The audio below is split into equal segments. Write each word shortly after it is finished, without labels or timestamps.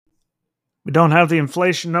We don't have the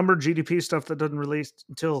inflation number, GDP stuff that doesn't release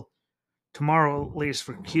until tomorrow, at least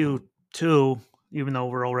for Q2, even though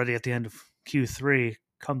we're already at the end of Q3,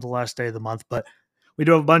 come the last day of the month. But we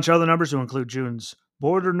do have a bunch of other numbers to include June's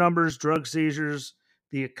border numbers, drug seizures,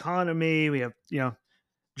 the economy. We have,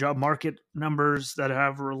 job market numbers that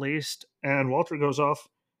have released. And Walter goes off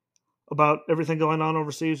about everything going on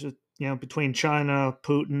overseas with, between China,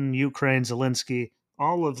 Putin, Ukraine, Zelensky,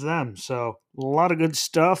 all of them. So a lot of good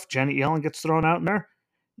stuff. Janet Yellen gets thrown out in there.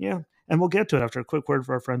 Yeah. And we'll get to it after a quick word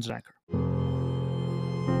for our friends at Anchor.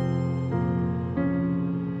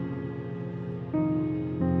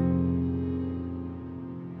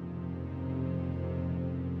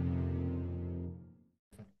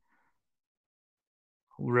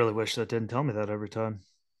 Really wish that didn't tell me that every time.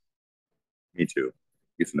 Me too.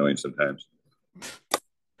 It's annoying sometimes.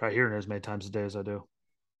 Probably hearing it as many times a day as I do.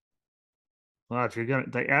 Well, if you're gonna,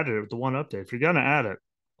 they added it with the one update. If you're gonna add it,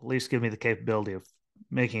 at least give me the capability of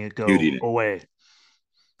making it go Muting it. away.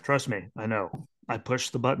 Trust me, I know. I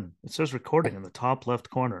pushed the button. It says recording in the top left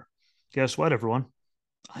corner. Guess what, everyone?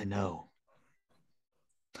 I know.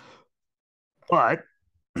 But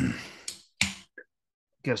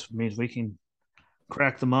guess it means we can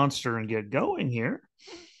crack the monster and get going here.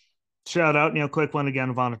 Shout out, quick one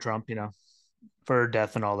again, Ivana Trump, for her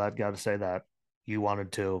death and all that. Got to say that. You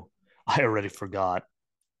wanted to. I already forgot.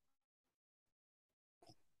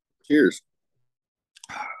 Cheers.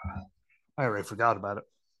 I already forgot about it.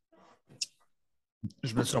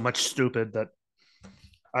 There's been so much stupid that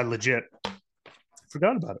I legit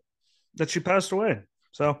forgot about it, that she passed away.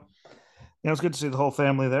 So, it's good to see the whole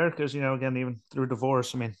family there because, again, even through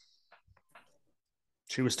divorce, I mean,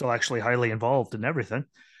 she was still actually highly involved in everything.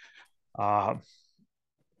 Like,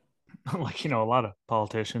 a lot of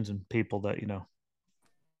politicians and people that,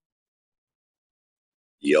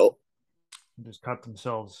 Yep. just cut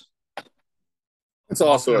themselves. It's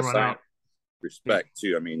also a sign of respect,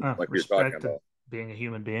 too. I mean, like we were talking about. Being a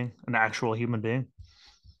human being, an actual human being.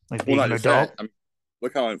 Like being an adult. I mean,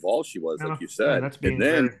 look how involved she was, like you said. And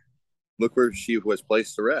then look where she was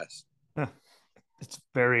placed to rest. Yeah. It's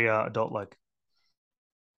very adult-like.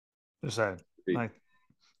 Just saying. Like,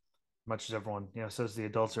 much as everyone, says the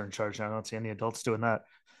adults are in charge now, I don't see any adults doing that.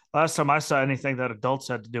 Last time I saw anything that adults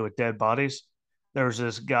had to do with dead bodies, there was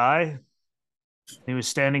this guy. He was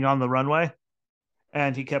standing on the runway,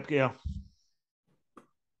 and he kept,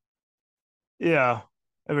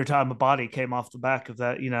 every time a body came off the back of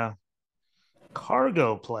that,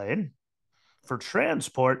 cargo plane for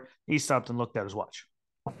transport, he stopped and looked at his watch.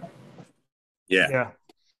 Yeah.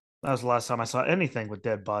 That was the last time I saw anything with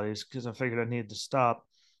dead bodies because I figured I needed to stop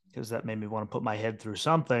because that made me want to put my head through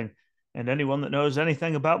something. And anyone that knows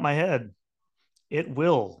anything about my head, it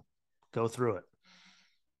will go through it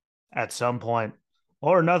at some point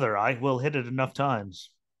or another. I will hit it enough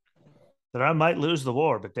times that I might lose the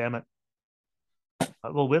war, but damn it, I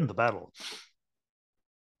will win the battle.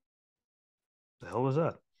 The hell was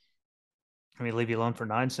that? Let me leave you alone for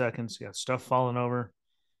 9 seconds. You got stuff falling over.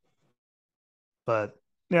 But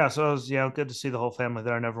yeah, so it was good to see the whole family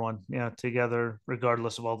there and everyone together,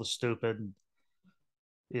 regardless of all the stupid,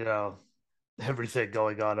 everything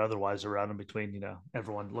going on otherwise around them between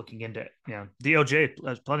everyone looking into DOJ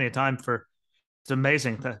has plenty of time for. It's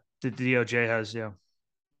amazing that the DOJ has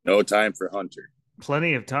no time for Hunter.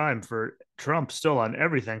 Plenty of time for Trump still on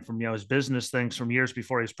everything from his business things from years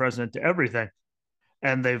before he's president to everything.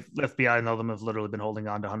 And they've FBI and all of them have literally been holding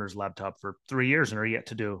on to Hunter's laptop for 3 years and are yet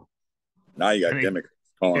to do. Now you got Democrats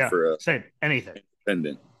calling for anything.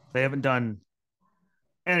 Independent. They haven't done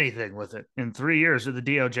anything with it in 3 years of the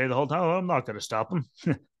DOJ the whole time. I'm not going to stop them.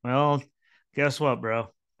 Well, guess what, bro?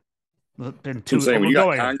 Been two. When you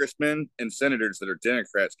got congressmen and senators that are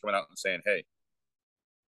Democrats coming out and saying, "Hey,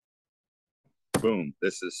 boom,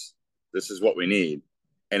 this is what we need,"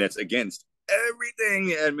 and it's against everything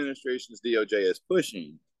the administration's DOJ is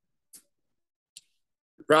pushing,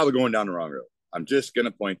 you're probably going down the wrong road. I'm just going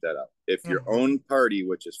to point that out. If your own party,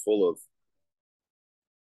 which is full of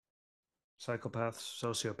psychopaths,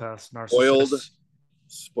 sociopaths, narcissists,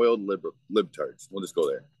 spoiled libtards, we'll just go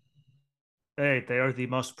there. Hey, they are the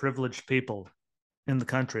most privileged people in the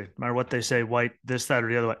country. No matter what they say, white, this, that, or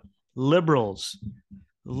the other way. Liberals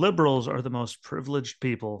are the most privileged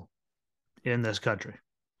people in this country.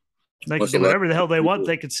 They can do whatever the hell they want.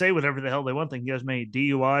 They could say whatever the hell they want. They can get as many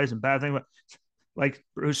DUIs and bad things. Like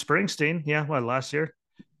Bruce Springsteen, last year,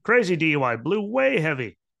 crazy DUI, blew way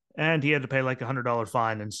heavy, and he had to pay like $100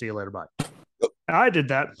 fine and see you later. Bye. I did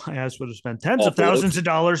that. My ass would have spent tens of thousands of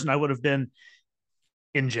dollars, and I would have been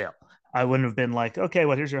in jail. I wouldn't have been like, okay,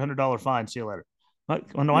 well, here's your $100 fine. See you later. Well,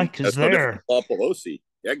 no, because Paul Pelosi,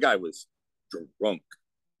 that guy was drunk.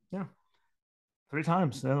 Yeah, 3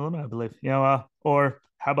 times the limit, I believe. Or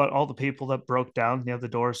how about all the people that broke down, the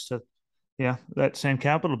doors to, that same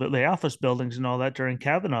Capitol, but the office buildings and all that during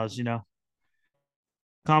Kavanaugh's,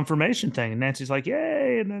 confirmation thing. And Nancy's like,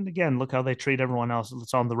 yay. And then again, look how they treat everyone else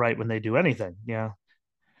that's on the right when they do anything. Yeah.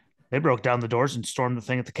 They broke down the doors and stormed the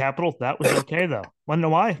thing at the Capitol. That was okay, though. Want to know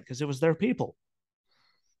why? Because it was their people.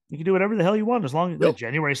 You can do whatever the hell you want as long as Yep.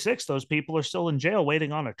 January 6th, those people are still in jail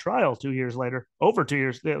waiting on a trial 2 years later, over 2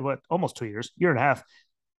 years, almost 2 years, year and a half.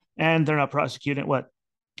 And they're not prosecuting what?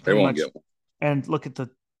 They Pretty won't much. get one. And look at the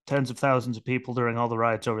tens of thousands of people during all the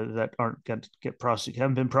riots over there that aren't going to get prosecuted,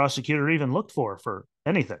 haven't been prosecuted or even looked for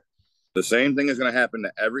anything. The same thing is going to happen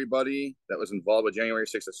to everybody that was involved with January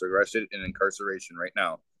 6th that's arrested in incarceration right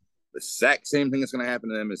now. The exact same thing that's going to happen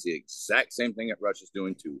to them is the exact same thing that Russia's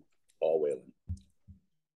doing to Paul Whelan.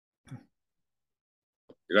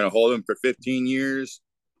 You're going to hold him for 15 years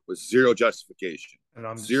with zero justification,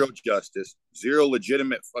 zero justice, zero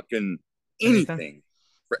legitimate fucking anything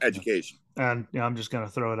for education. And I'm just going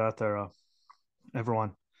to throw it out there,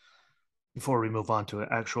 everyone, before we move on to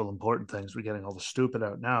actual important things. We're getting all the stupid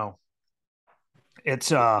out now.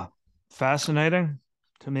 It's fascinating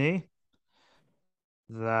to me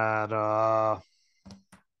that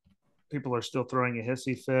people are still throwing a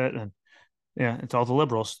hissy fit, and it's all the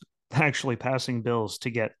liberals actually passing bills to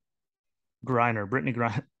get Brittany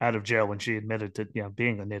Griner, out of jail when she admitted to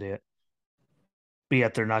being an idiot. But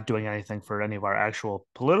yet they're not doing anything for any of our actual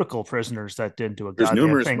political prisoners that didn't do a There's goddamn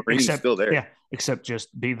numerous thing, Marines still there. Except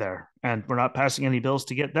just be there. And we're not passing any bills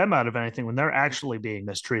to get them out of anything when they're actually being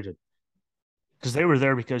mistreated. Because they were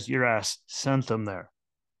there because your ass sent them there.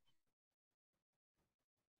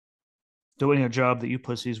 Doing a job that you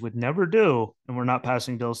pussies would never do, and we're not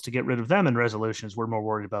passing bills to get rid of them in resolutions. We're more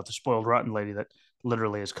worried about the spoiled, rotten lady that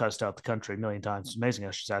literally has cussed out the country a million times. It's amazing how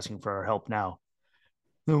she's asking for our help now.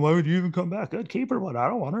 Then why would you even come back? I'd keep her. What? I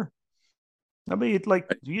don't want her. I mean,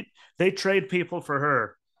 they trade people for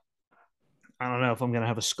her. I don't know if I'm going to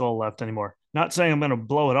have a skull left anymore. Not saying I'm going to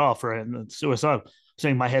blow it off or suicide. I'm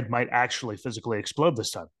saying my head might actually physically explode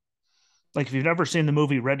this time. Like if you've never seen the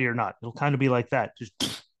movie Ready or Not, it'll kind of be like that.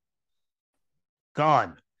 Just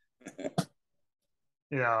gone.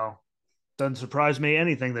 Doesn't surprise me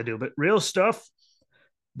anything they do, but real stuff,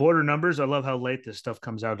 border numbers. I love how late this stuff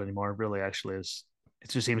comes out anymore. It really actually is. It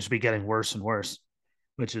just seems to be getting worse and worse,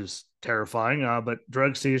 which is terrifying. But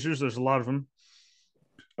drug seizures, there's a lot of them.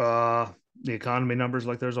 The economy numbers,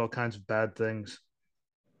 like there's all kinds of bad things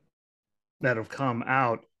that have come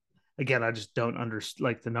out. Again, I just don't understand.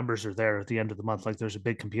 Like the numbers are there at the end of the month. Like there's a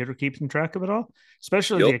big computer keeping track of it all,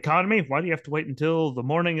 especially the economy. Why do you have to wait until the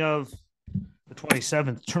morning of the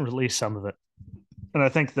 27th to release some of it? And I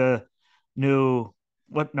think the new,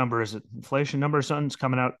 what number is it? Inflation number or something's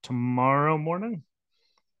coming out tomorrow morning.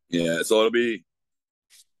 Yeah, so it'll be.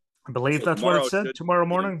 I believe that's what it said. Tomorrow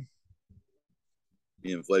morning.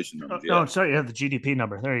 The inflation number. No, sorry, the GDP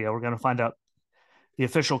number. There you go. We're going to find out the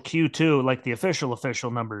official Q2, like the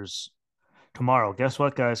official numbers tomorrow. Guess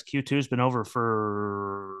what, guys? Q2's been over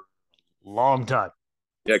for a long time.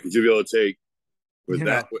 Yeah, because you'll be able to take with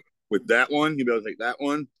that one, you'll be able to take that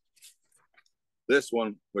one, this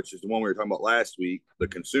one, which is the one we were talking about last week, the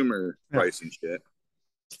consumer pricing shit,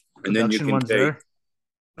 and then you can take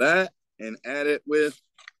that and add it with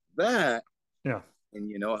that, and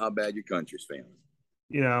you know how bad your country's failing.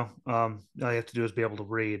 All you have to do is be able to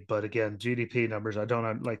read. But again, GDP numbers, I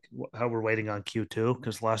don't like how we're waiting on Q2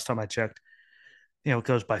 because last time I checked, it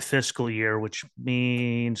goes by fiscal year, which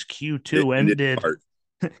means Q2 ended.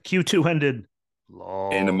 Q2 ended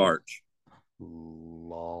end of March.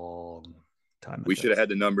 Long time. We should have had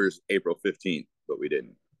the numbers April 15th, but we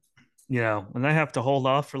didn't. And they have to hold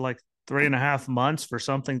off for like 3.5 months for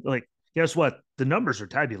something. Like, guess what? The numbers are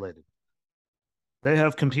tabulated. They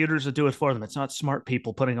have computers that do it for them. It's not smart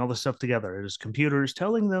people putting all this stuff together. It is computers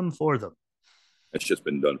telling them for them. It's just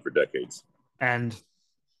been done for decades. And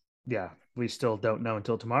we still don't know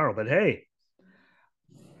until tomorrow. But hey,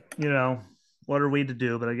 what are we to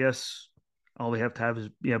do? But I guess all we have to have is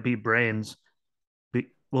be brains.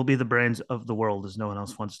 We'll be the brains of the world as no one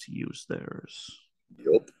else wants to use theirs.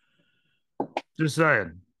 Yep. Just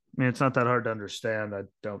saying. I mean, it's not that hard to understand. I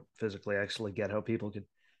don't physically actually get how people could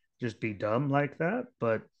just be dumb like that.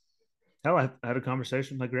 But hell, I had a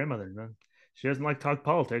conversation with my grandmother. She doesn't like to talk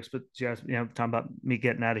politics, but she has, talking about me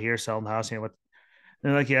getting out of here, selling the house. What? And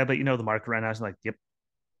they're like, yeah, but the market right now. I was like, yep.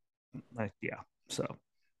 Like, yeah. So,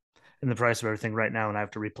 and the price of everything right now, and I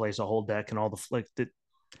have to replace a whole deck and all the flick that,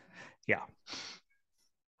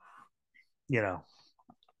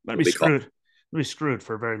 I'd be screwed. I'd be screwed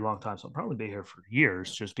for a very long time. So I'll probably be here for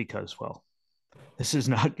years just because, well, This is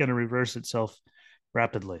not going to reverse itself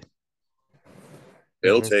rapidly.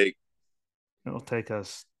 It'll take. It'll take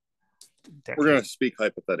us We're going to speak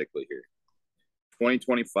hypothetically here.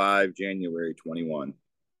 2025, January 21.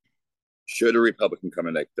 Should a Republican come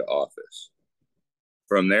into office,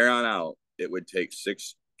 from there on out, it would take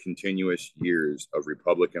 6 continuous years of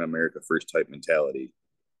Republican America First type mentality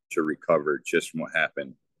to recover just from what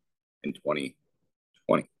happened in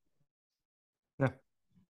 2020. Yeah.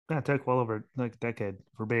 Gonna take well over like a decade,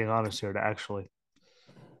 if we're being honest here, to actually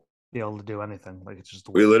be able to do anything. Like, it's just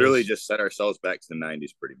the way we literally just set ourselves back to the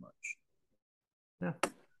 90s pretty much. Yeah.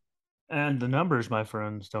 And the numbers, my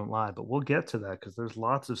friends, don't lie, but we'll get to that because there's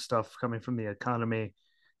lots of stuff coming from the economy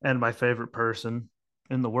and my favorite person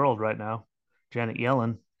in the world right now, Janet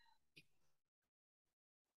Yellen.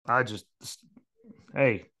 I just,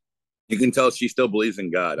 hey, you can tell she still believes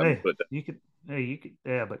in God. I'm hey, gonna put that. you could,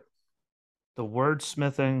 yeah, but the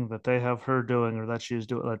wordsmithing that they have her doing, or that she's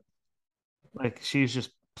doing, like she's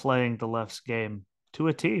just playing the left's game to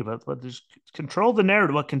a T. But just control the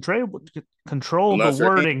narrative, but control the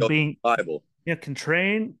wording being Bible. Yeah,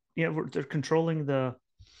 they're controlling the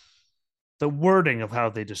wording of how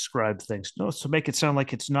they describe things. No, so make it sound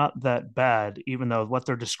like it's not that bad, even though what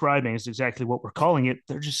they're describing is exactly what we're calling it.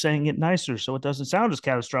 They're just saying it nicer, so it doesn't sound as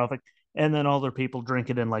catastrophic. And then all their people drink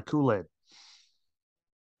it in like Kool-Aid.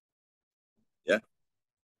 Yeah,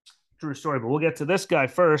 true story. But we'll get to this guy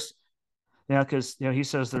first. Yeah, because he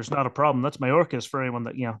says there's not a problem. That's Mayorkas for anyone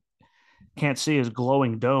that can't see his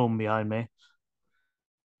glowing dome behind me.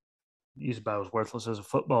 He's about as worthless as a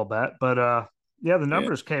football bat. But yeah, the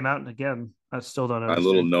numbers came out, and again, I still don't understand. My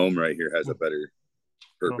little gnome right here has a better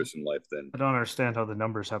purpose in life than I don't understand how the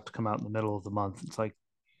numbers have to come out in the middle of the month. It's like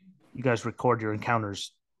you guys record your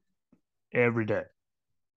encounters every day.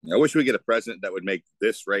 I wish we get a president that would make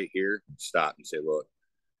this right here stop and say, look,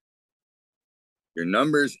 your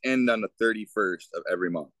numbers end on the 31st of every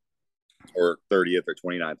month, or 30th or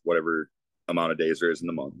 29th, whatever amount of days there is in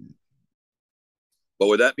the month. But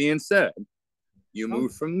with that being said, you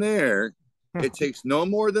move from there. It takes no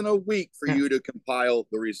more than a week for you to compile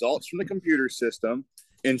the results from the computer system,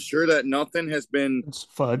 ensure that nothing has been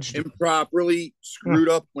fudged, improperly screwed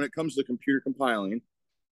up when it comes to computer compiling,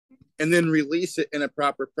 and then release it in a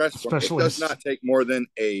proper press form. It does not take more than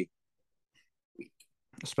a week.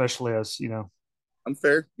 Especially as,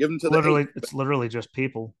 unfair. Give them to it's literally just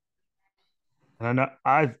people. And I know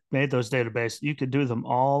I've made those databases. You could do them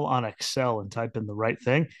all on Excel and type in the right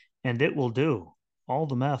thing, and it will do all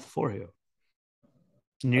the math for you.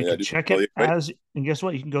 And you can check it and guess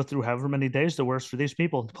what? You can go through however many days the worst for these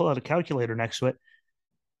people and pull out a calculator next to it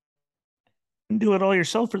and do it all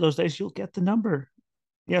yourself for those days. You'll get the number.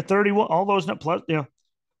 Yeah, 31, all those plus,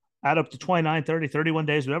 add up to 29, 30, 31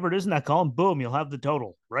 days, whatever it is in that column, boom, you'll have the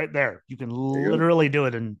total right there. You can literally do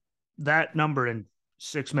it in that number in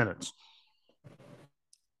 6 minutes.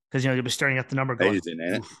 Because, you'll be staring at the number going,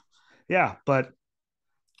 yeah, but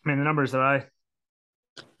I mean, the numbers that I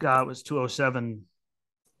got was 207,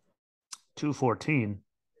 214.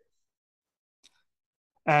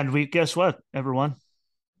 And guess what, everyone?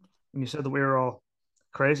 When you said that we were all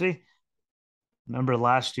crazy, remember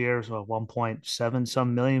last year's 1.7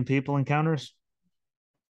 some million people encounters?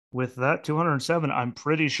 With that 207, I'm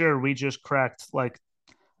pretty sure we just cracked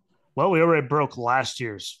we already broke last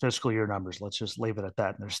year's fiscal year numbers. Let's just leave it at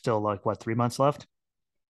that. And there's still 3 months left.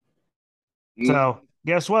 So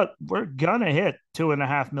guess what? We're gonna hit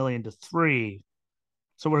 2.5 million to 3.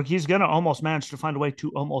 So he's gonna almost manage to find a way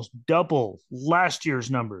to almost double last year's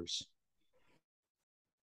numbers.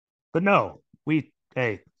 But no, we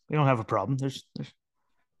don't have a problem. There's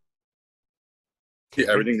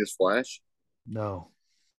everything just flash. No.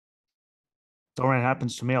 Dorian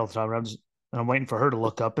happens to me all the time. I'm waiting for her to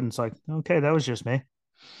look up, and it's like, okay, that was just me.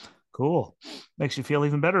 Cool. Makes you feel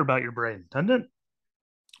even better about your brain, doesn't it?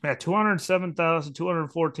 Yeah,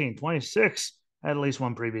 207,214, 26. I had at least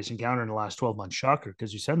one previous encounter in the last 12 months. Shocker,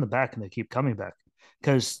 because you send them back and they keep coming back.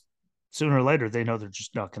 Because sooner or later, they know they're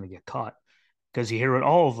just not going to get caught. Because you hear what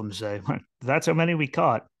all of them say. That's how many we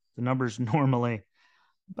caught. The number's normally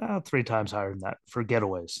about 3 times higher than that for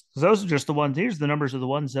getaways. So those are just the ones. Here's the numbers of the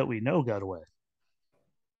ones that we know got away.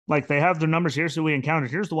 Like, they have the numbers here, so we encountered.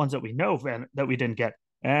 Here's the ones that we know that we didn't get,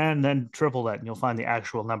 and then triple that, and you'll find the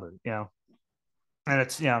actual number. And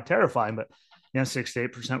it's terrifying. But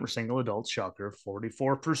 68% were single adults. Shocker.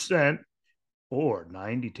 44% or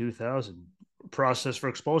 92,000 processed for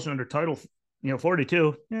expulsion under Title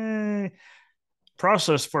 42.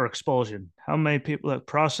 Process for expulsion. How many people that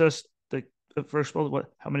processed the for expulsion?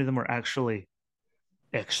 How many of them were actually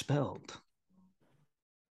expelled?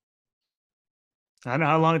 I know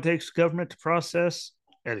how long it takes government to process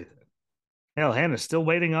anything. Hell, Hannah's still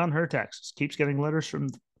waiting on her taxes. Keeps getting letters from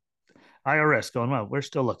IRS going, well, we're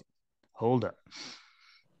still looking. Hold up.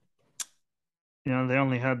 They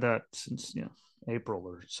only had that since, April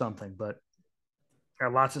or something, but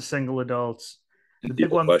got lots of single adults. And The big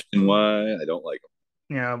people one, question why I don't like them.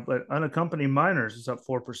 yeah, but unaccompanied minors is up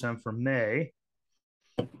 4% for May.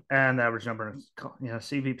 And the average number of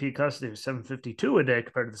CVP custody was 752 a day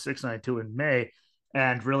compared to the 692 in May.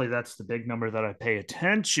 And really, that's the big number that I pay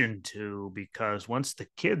attention to, because once the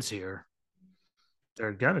kid's here,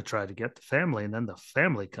 they're going to try to get the family, and then the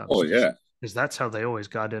family comes. Oh, yeah. Because that's how they always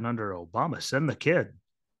got in under Obama. Send the kid.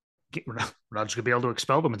 We're not just going to be able to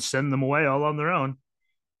expel them and send them away all on their own.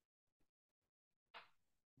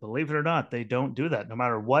 Believe it or not, they don't do that. No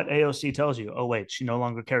matter what AOC tells you, oh, wait, she no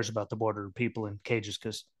longer cares about the border people in cages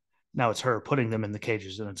because now it's her putting them in the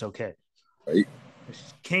cages and it's okay. Right.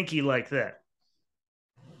 It's kinky like that.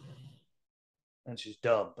 And she's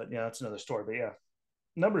dumb, but yeah, that's another story. But yeah,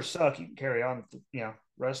 numbers suck. You can carry on,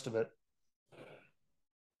 rest of it.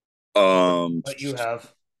 What you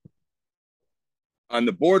have on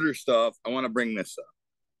the border stuff, I want to bring this up.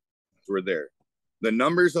 We're there. The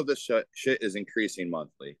numbers of the shit is increasing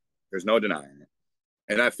monthly. There's no denying it.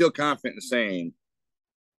 And I feel confident in saying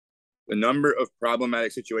the number of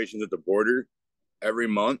problematic situations at the border every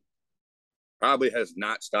month probably has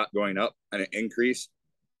not stopped going up, and it increased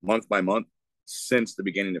month by month since the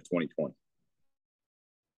beginning of 2020.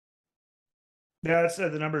 Yeah, I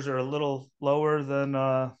said the numbers are a little lower than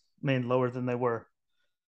lower than they were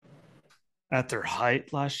at their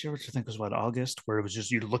height last year, which I think was August, where it was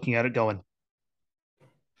just you looking at it going,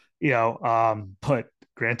 but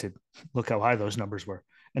granted, look how high those numbers were.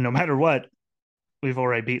 And no matter what, we've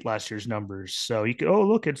already beat last year's numbers. So you could,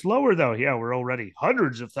 look, it's lower though. Yeah, we're already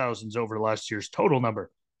hundreds of thousands over last year's total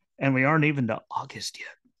number. And we aren't even to August yet.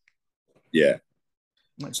 Yeah.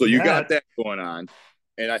 So you got that going on.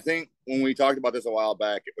 And I think when we talked about this a while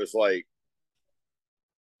back, it was like,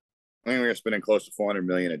 I think we were spending close to $400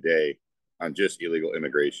 million a day on just illegal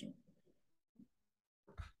immigration.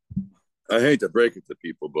 I hate to break it to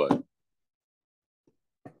people, but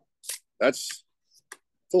that's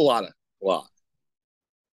a lot. So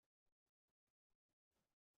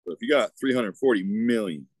if you got 340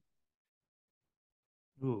 million.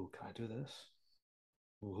 Ooh, can I do this?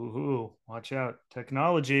 Ooh, watch out.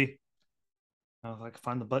 Technology. Oh, I can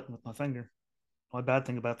find the button with my finger. Only bad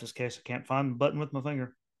thing about this case, I can't find the button with my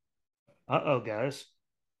finger. Uh-oh, guys.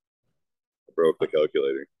 I broke the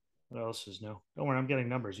calculator. What else is new? Don't worry, I'm getting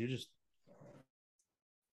numbers. You just...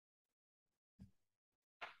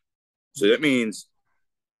 So that means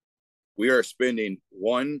we are spending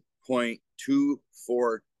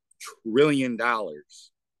 $1.24 trillion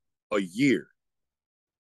a year.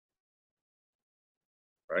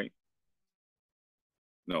 Right?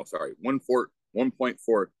 No, sorry.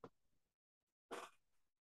 1.4.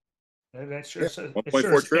 That sure says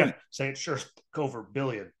 1.4 trillion. Yeah, say it sure over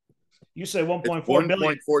billion. You say 1.4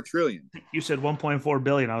 billion. 1.4 trillion. You said 1.4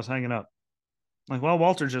 billion. I was hanging up. Like, well,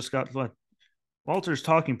 Walter just got what? Walter's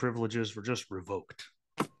talking privileges were just revoked.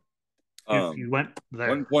 If you went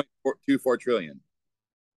there, 1.24 trillion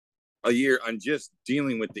a year on just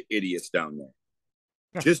dealing with the idiots down there.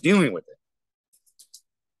 Yeah. Just dealing with it.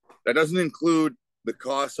 That doesn't include the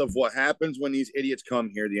cost of what happens when these idiots come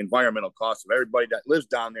here, the environmental cost of everybody that lives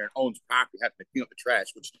down there and owns property having to clean up the trash,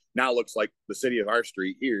 which now looks like the city of our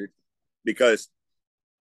street here because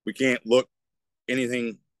we can't look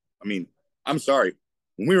anything. I mean, I'm sorry.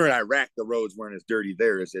 When we were in Iraq, the roads weren't as dirty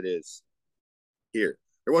there as it is here.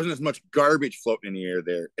 There wasn't as much garbage floating in the air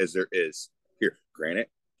there as there is here. Granted,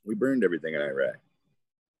 we burned everything in Iraq.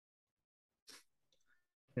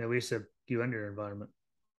 Yeah, we said you and your environment.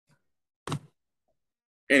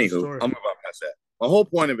 Anywho, I'm about past that. My whole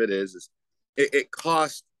point of it is it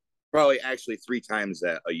costs probably actually 3 times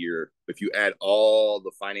that a year if you add all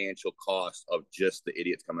the financial costs of just the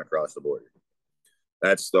idiots coming across the border.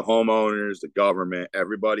 That's the homeowners, the government,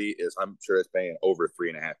 everybody is, I'm sure, is paying over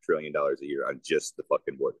 $3.5 trillion a year on just the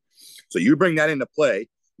fucking border. So you bring that into play.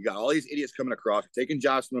 You got all these idiots coming across, taking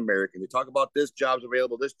jobs from Americans. They talk about this job's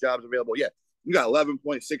available, this job's available. Yeah, you got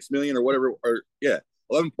 11.6 million or whatever, or yeah,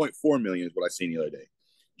 11.4 million is what I seen the other day.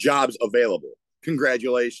 Jobs available.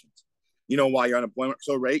 Congratulations. You know why your unemployment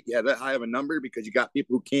so rate? You have that high of a number because you got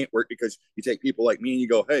people who can't work because you take people like me and you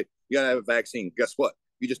go, hey, you got to have a vaccine. Guess what?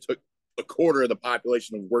 You just took a quarter of the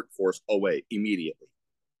population of workforce away immediately.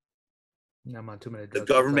 I'm on too many drugs.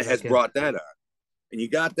 The government has brought that on. And you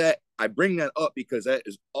got that. I bring that up because that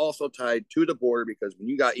is also tied to the border because when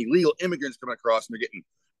you got illegal immigrants coming across and they're getting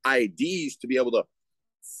IDs to be able to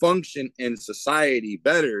function in society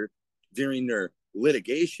better during their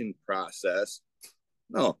litigation process.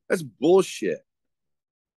 No, that's bullshit.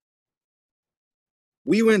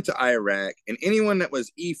 We went to Iraq, and anyone that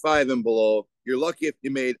was E5 and below, you're lucky if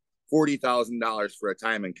you made $40,000 for a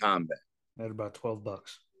time in combat. At about $12.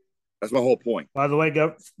 That's my whole point. By the way,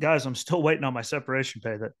 guys, I'm still waiting on my separation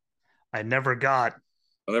pay that I never got.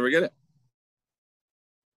 I'll never get it.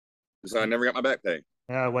 So I never got my back pay.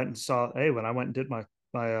 Yeah, I went and saw. Hey, when I went and did my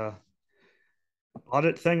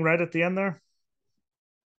audit thing right at the end there,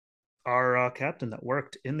 our captain that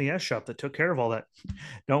worked in the S shop that took care of all that.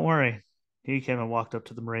 Don't worry, he came and walked up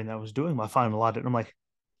to the Marine that was doing my final audit, and I'm like,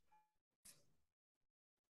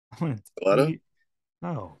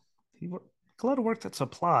 no, Coletta worked at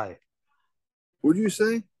Supply. What did you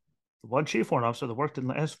say? The one chief warrant officer that worked in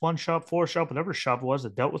the S1 shop, 4 shop, whatever shop it was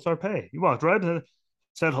that dealt with our pay. He walked right in,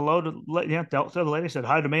 said hello to, dealt to the lady, said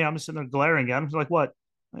hi to me. I'm just sitting there glaring at him. He's like, what?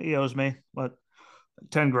 He owes me, what,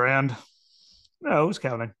 10 grand? No, who's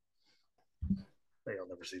counting? They'll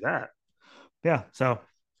never see that. Yeah, so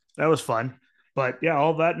that was fun. But yeah,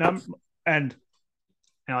 all that number, and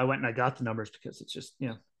I went and I got the numbers because it's just,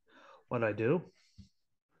 what I do.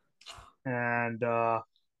 And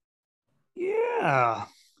yeah,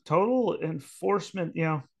 total enforcement,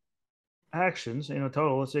 actions,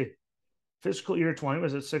 total. Let's see, fiscal year 20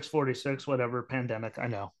 was at 646, whatever, pandemic. I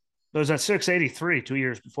know it was at 683 2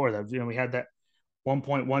 years before that. We had that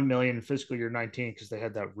 1.1 million in fiscal year 19 because they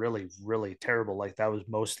had that really, really terrible. Like that was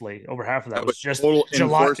mostly over half of that was just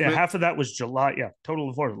July. Yeah, half of that was July. Yeah, total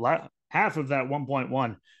enforcement. Half of that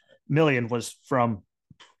 1.1 million was from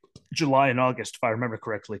July and August, if I remember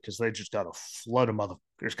correctly, because they just got a flood of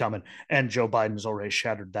motherfuckers coming, and Joe Biden's already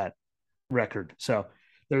shattered that record. So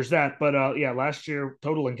there's that. But yeah, last year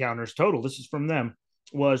total encounters this is from them,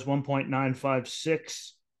 was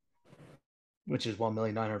 1.956, which is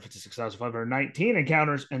 1,956,519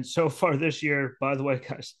 encounters. And so far this year, by the way,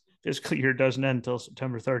 guys, fiscal year doesn't end until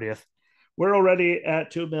September 30th. We're already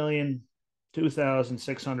at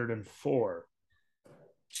 2,002,604.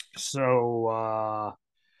 So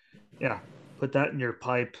yeah, put that in your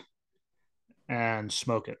pipe and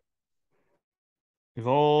smoke it. We've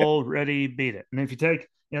already beat it. And if you take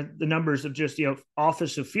the numbers of just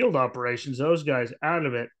Office of Field Operations, those guys out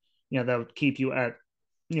of it, that would keep you at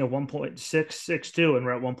 1.662, and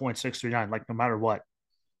we're at 1.639. Like no matter what,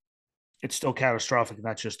 it's still catastrophic, and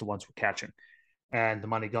that's just the ones we're catching, and the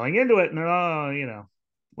money going into it. And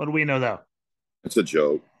what do we know though? It's a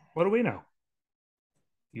joke. What do we know?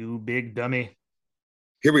 You big dummy.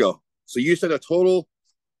 Here we go. So you said a total.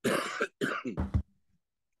 I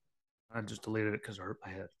just deleted it because it hurt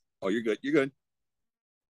my head. Oh, you're good. You're good.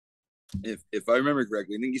 If I remember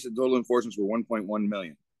correctly, I think you said total enforcements were 1.1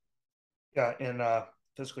 million. Yeah, in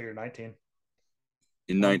fiscal year 19.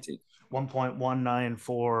 In 19.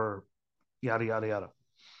 1.194, yada, yada, yada.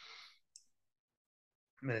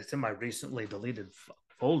 I mean, it's in my recently deleted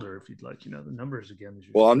folder if you'd like, the numbers again.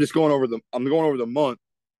 Well, I'm going over the month.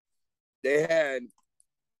 They had,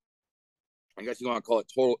 I guess you want to call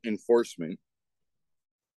it total enforcement.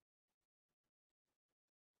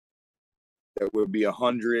 That would be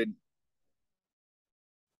 100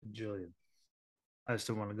 Jillion. I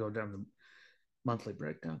still want to go down the monthly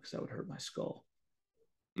breakdown because that would hurt my skull.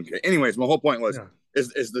 Okay. Anyways, my whole point was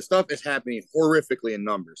is the stuff is happening horrifically in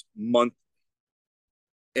numbers month.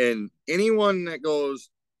 And anyone that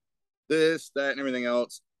goes this, that, and everything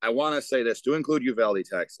else, I want to say this to include Uvalde,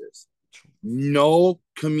 Texas. No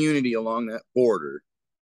community along that border.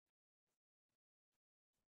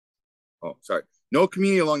 Oh, sorry. No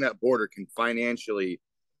community along that border can financially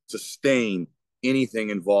sustain anything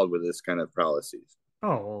involved with this kind of policies.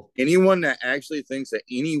 Oh, anyone that actually thinks that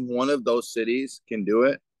any one of those cities can do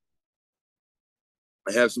it,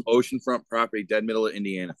 I have some oceanfront property dead middle of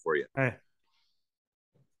Indiana for you. Hey,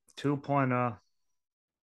 2.0.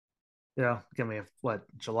 Yeah, give me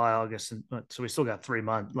July, August, and so we still got 3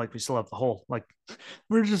 months. Like we still have the whole. Like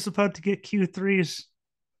we're just about to get Q3s,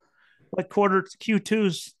 like quarter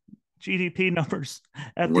Q2s GDP numbers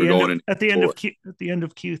at the end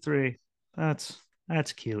of Q3. That's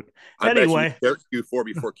cute. Anyway, Q4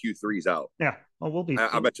 before Q3's out. Yeah, well, we'll be.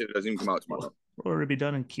 I bet you it doesn't even come out tomorrow. We're gonna be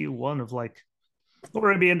done in Q1 of we're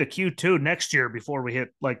gonna be into Q2 next year before we get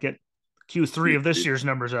Q3 of this year's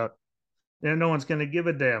numbers out. And no one's gonna give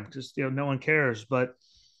a damn because no one cares. But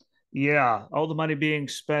yeah, all the money being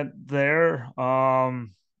spent there.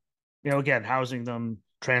 Again, housing them,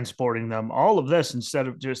 transporting them, all of this instead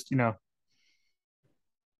of just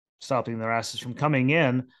stopping their asses from coming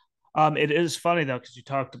in. It is funny though because you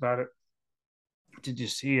talked about it. Did you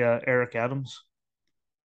see Eric Adams?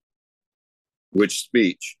 Which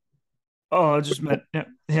speech? Oh, I just meant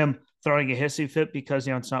him throwing a hissy fit because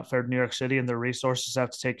it's not fair to New York City and their resources have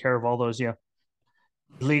to take care of all those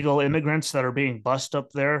legal immigrants that are being bussed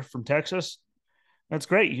up there from Texas. That's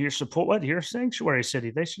great. You support what? You're a sanctuary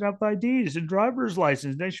city. They should have IDs and driver's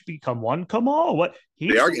license. They should become one. Come on. What? They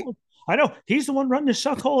He's are the getting one. I know he's the one running the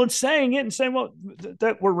suckhole and saying it and saying, well,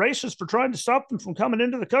 that we're racist for trying to stop them from coming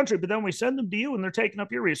into the country, but then we send them to you and they're taking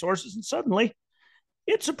up your resources. And suddenly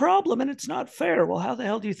it's a problem and it's not fair. Well, how the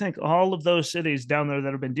hell do you think all of those cities down there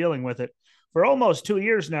that have been dealing with it for almost 2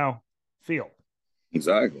 years now feel?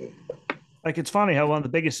 exactly. Like, it's funny how one of the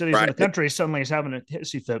biggest cities in the Right. country suddenly is having a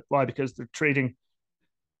hissy fit. Why? Because they're treating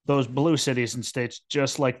those blue cities and states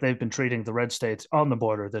just like they've been treating the red states on the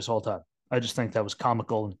border this whole time. I just think that was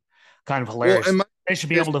comical and kind of Well, hilarious. and They should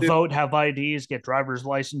be able to vote, have IDs, get driver's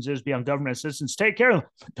licenses, be on government assistance, take care of them.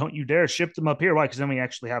 Don't you dare ship them up here. Why? Because then we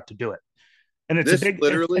actually have to do it. And it's this a big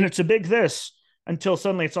literally, and it's a big this until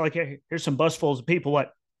suddenly it's like, hey, here's some busfuls of people.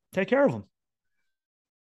 What? Take care of them.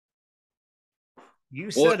 You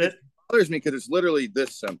well, said it it. bothers me because it's literally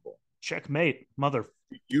this simple. Checkmate, mother.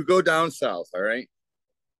 You go down south, all right?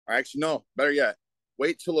 Or actually, no, better yet,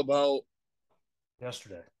 wait till about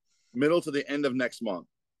Yesterday. middle to the end of next month.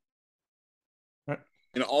 Uh,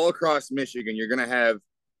 And all across Michigan, you're gonna have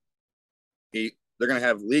they're gonna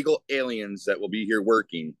have legal aliens that will be here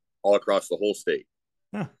working all across the whole state.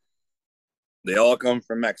 Huh. They all come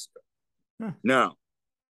from Mexico. Huh. Now,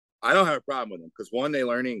 I don't have a problem with them because one, they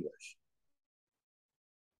learn English.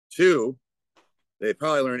 Two, they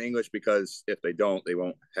probably learn English because if they don't, they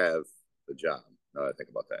won't have the job. Now that I think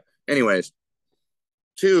about that. Anyways,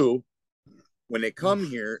 two, when they come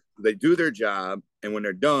here, they do their job, and when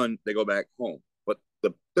they're done, they go back home. But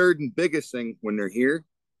the third and biggest thing when they're here,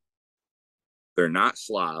 they're not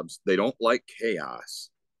slobs. They don't like chaos.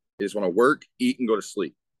 They just want to work, eat, and go to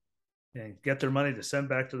sleep. And get their money to send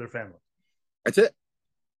back to their family. That's it.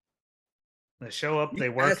 They show up, they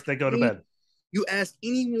You work, ask they go to any, bed. you ask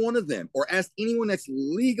any one of them, or ask anyone that's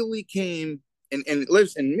legally came and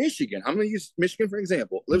lives in Michigan. I'm going to use Michigan for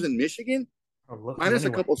example. Lives in Michigan, minus a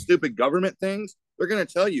couple stupid government things. They're going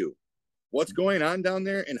to tell you what's going on down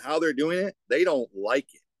there and how they're doing it. They don't like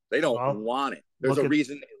it. They don't want it. There's a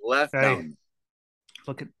reason they left down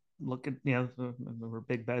there. Look at we're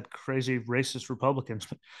big bad crazy racist Republicans,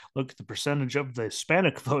 but look at the percentage of the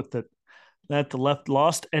Hispanic vote that the left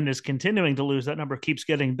lost and is continuing to lose. That number keeps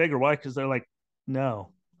getting bigger. Why? Because they're like,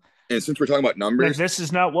 no. And since we're talking about numbers, like, this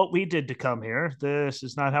is not what we did to come here. This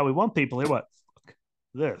is not how we want people here. What? Fuck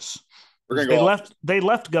this. We're gonna go they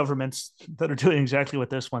left governments that are doing exactly what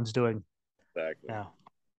this one's doing. Exactly. Now,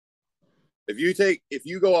 if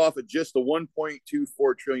you go off of just the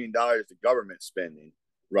 $1.24 trillion of government spending,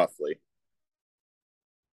 roughly,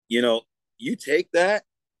 you take that.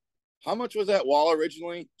 How much was that wall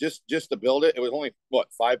originally? Just to build it, it was only what,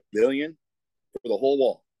 $5 billion for the whole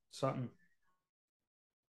wall. Something.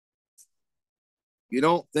 You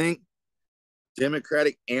don't think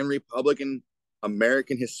Democratic and Republican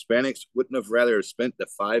American Hispanics wouldn't have rather spent the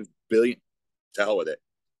 $5 billion, to hell with it,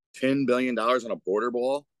 $10 billion on a border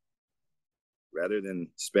wall rather than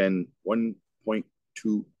spend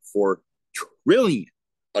 $1.24 trillion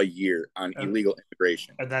a year on illegal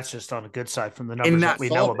immigration? And that's just on a good side from the numbers that we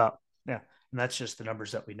know about. Yeah. And that's just the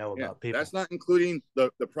numbers that we know about people. That's not including the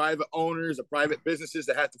private owners, the private businesses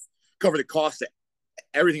that have to cover the cost of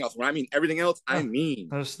everything else. When I mean everything else, I mean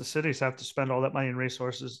those the cities have to spend all that money and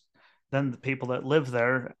resources. Then the people that live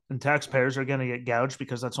there and taxpayers are going to get gouged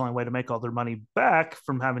because that's the only way to make all their money back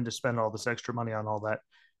from having to spend all this extra money on all that.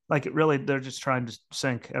 Like, it really, they're just trying to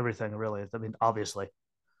sink everything. Really, I mean, obviously.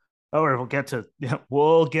 Oh,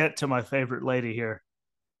 we'll get to my favorite lady here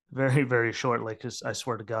very, very shortly because I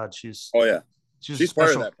swear to God, she's she's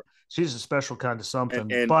part of that. She's a special kind of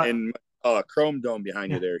something. And Chrome Dome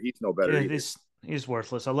behind you there, he's no better. Yeah, he's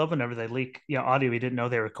worthless. I love whenever they leak audio he didn't know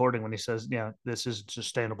they were recording when he says, this isn't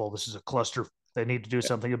sustainable. This is a cluster. They need to do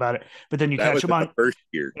something about it. But then you catch him on the first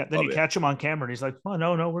year. Yeah, then you catch him on camera and he's like, oh,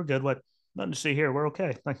 no, we're good. What? Nothing to see here. We're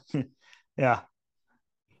okay. Like, yeah.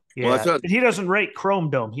 Yeah. Well, he doesn't rate Chrome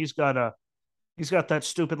Dome. He's got that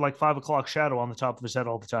stupid 5 o'clock shadow on the top of his head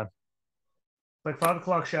all the time. Like 5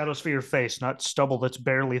 o'clock shadows for your face, not stubble that's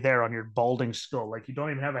barely there on your balding skull. Like, you don't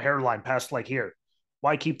even have a hairline past here.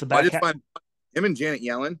 Why keep the back? I just find him and Janet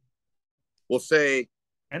Yellen will say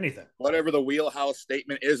anything, whatever the wheelhouse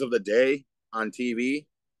statement is of the day on TV.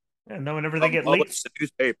 Yeah, no, whenever they get leaked, the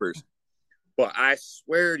newspapers. But I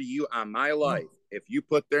swear to you, on my life, if you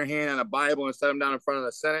put their hand on a Bible and set them down in front of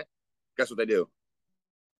the Senate, guess what they do?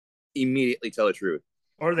 Immediately tell the truth.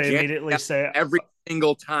 Or they immediately say every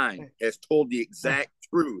single time has told the exact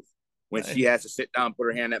truth when she has to sit down, put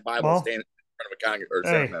her hand in that Bible, Well, stand in front of a Congress or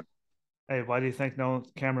hey, Senate. hey, why do you think no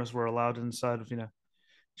cameras were allowed inside of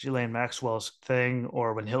Ghislaine Maxwell's thing,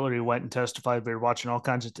 or when Hillary went and testified? We were watching all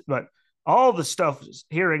kinds of, but all the stuff,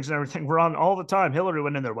 hearings and everything were on all the time. Hillary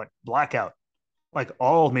went in there, went blackout, like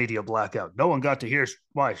all media blackout. No one got to hear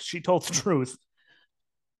why she told the truth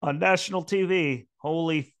on national TV.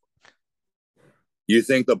 Holy. You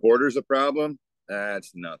think the border's a problem?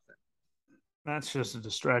 That's nothing. That's just a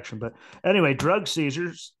distraction. But anyway, drug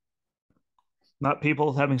seizures, not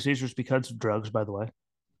people having seizures because of drugs, by the way,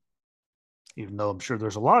 even though I'm sure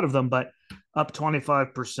there's a lot of them, but up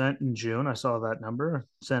 25% in June. I saw that number.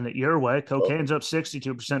 Send it your way. Cocaine's up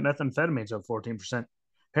 62%. Methamphetamine's up 14%.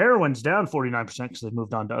 Heroin's down 49% because they've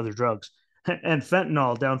moved on to other drugs. And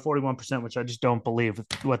fentanyl down 41%, which I just don't believe.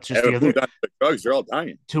 What's just the other drugs? They're all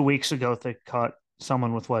dying. 2 weeks ago, they caught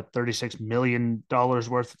someone with $36 million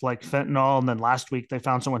worth of like fentanyl, and then last week they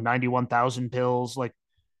found someone 91,000 pills. Like,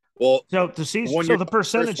 well, so the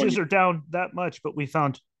percentages are down that much, but we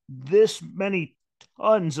found this many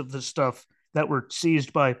tons of the stuff that were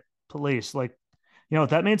seized by police. Like,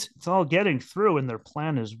 that means it's all getting through, and their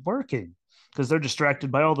plan is working because they're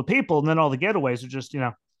distracted by all the people, and then all the getaways are just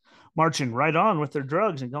marching right on with their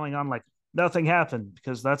drugs and going on like nothing happened,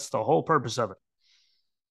 because that's the whole purpose of it.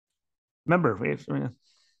 Remember,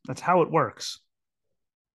 that's how it works.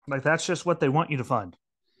 Like, that's just what they want you to find.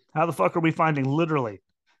 How the fuck are we finding literally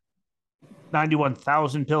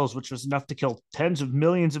 91,000 pills, which was enough to kill tens of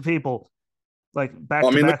millions of people, like back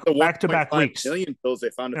to back weeks? Million pills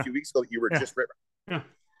they found a few weeks ago. You were just right. Yeah.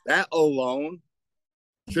 That alone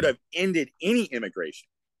should have ended any immigration.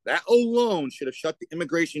 That alone should have shut the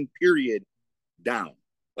immigration period down.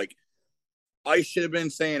 Like, ICE should have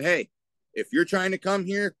been saying, hey, if you're trying to come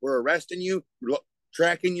here, we're arresting you,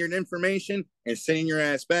 tracking your information, and sending your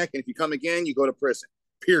ass back. And if you come again, you go to prison.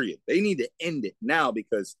 Period. They need to end it now,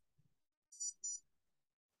 because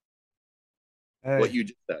what you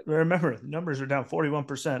just said. Remember, the numbers are down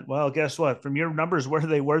 41%. Well, guess what? From your numbers where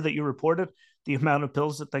they were that you reported, the amount of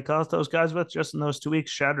pills that they caught those guys with just in those 2 weeks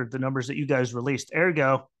shattered the numbers that you guys released.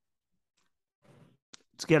 Ergo,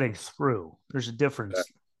 it's getting through. There's a difference. Yeah.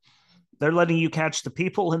 They're letting you catch the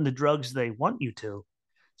people and the drugs they want you to.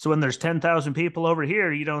 So when there's 10,000 people over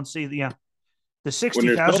here, you don't see the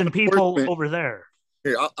 60,000 people over there.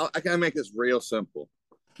 Here, I can make this real simple.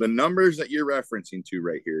 The numbers that you're referencing to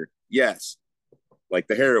right here, yes, like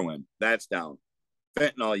the heroin, that's down.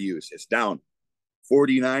 Fentanyl use, it's down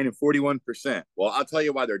 49 and 41%. Well, I'll tell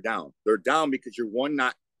you why they're down. They're down because you're, one,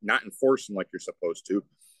 not enforcing like you're supposed to.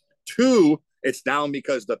 Two, it's down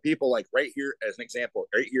because the people, like right here, as an example,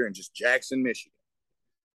 right here in just Jackson, Michigan.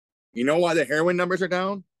 You know why the heroin numbers are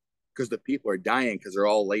down? Because the people are dying because they're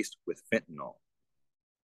all laced with fentanyl.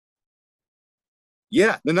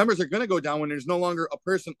 Yeah, the numbers are going to go down when there's no longer a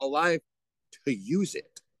person alive to use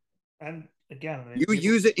it. And again, you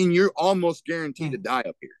use it and you're almost guaranteed to die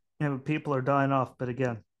up here. Yeah, but people are dying off. But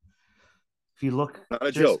again, if you look not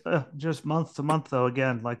a joke. Just month to month, though,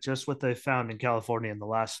 again, like just what they found in California in the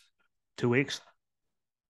last 2 weeks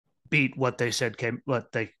beat what they said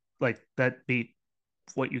that beat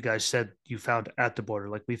what you guys said you found at the border.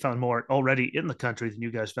 Like, we found more already in the country than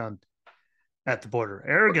you guys found at the border.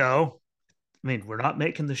 Ergo, I mean, we're not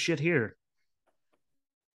making the shit here.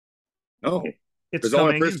 No, it's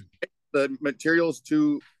coming. The materials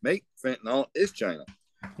to make fentanyl is China.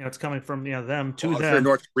 It's coming from them to them. Sure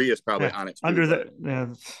North Korea is probably on it too, under the. They're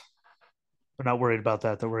not worried about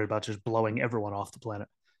that. They're worried about just blowing everyone off the planet.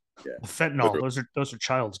 Yeah, fentanyl. Those are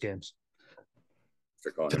child's games.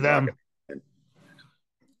 To them.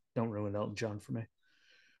 Don't ruin Elton John for me. At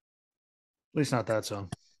least not that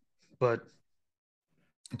song. But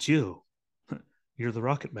it's you. You're the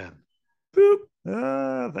Rocket Man.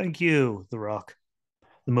 Boop. Thank you, The Rock.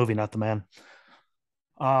 The movie, not the man.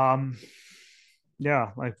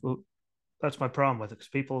 Yeah, like, that's my problem with it, because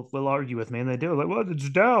people will argue with me, and they do. Like, well, it's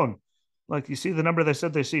down. Like, you see the number they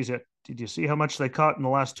said they seized it. Did you see how much they caught in the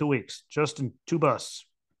last 2 weeks? Just in 2 busts.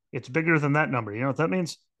 It's bigger than that number. You know what that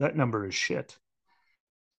means? That number is shit.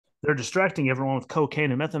 They're distracting everyone with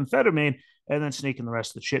cocaine and methamphetamine, and then sneaking the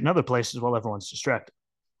rest of the shit in other places while everyone's distracted.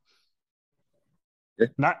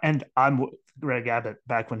 Yeah. I'm Greg Abbott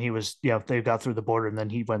back when he was, they got through the border, and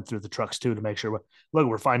then he went through the trucks too to make sure. Look,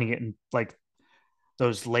 we're finding it in like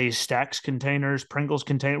those Lay's Stacks containers, Pringles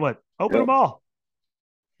container. What? Open them all.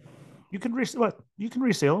 You can reseal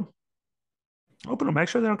them. Open them. Make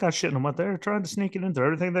sure they don't got shit in them. What they're trying to sneak it into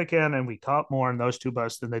everything they can, and we caught more in those 2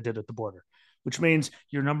 busts than they did at the border, which means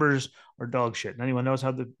your numbers are dog shit. And anyone knows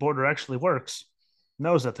how the border actually works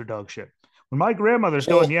knows that they're dog shit. When my grandmother's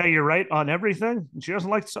going, yeah, you're right on everything, and she doesn't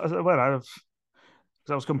like what I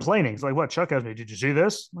was complaining. It's like, what? Chuck asked me, did you see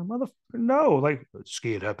this? My mother, no. Like,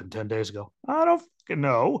 ski it happened 10 days ago. I don't fucking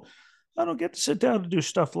know. I don't get to sit down to do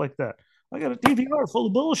stuff like that. I got a DVR full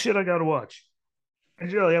of bullshit I got to watch.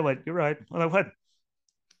 And she's like, yeah, what? You're right. I'm like, what?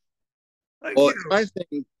 Like, well,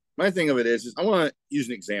 my thing of it is I want to use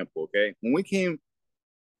an example. Okay, when we came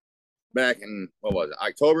back in what was it,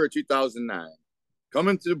 October of 2009,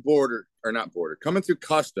 coming to the border or not border, coming through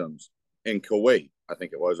customs in Kuwait, I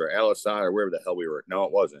think it was, or Al Asad or wherever the hell we were. No,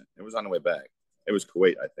 it wasn't. It was on the way back. It was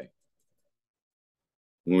Kuwait, I think,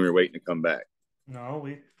 when we were waiting to come back. No,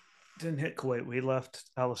 we didn't hit Kuwait. We left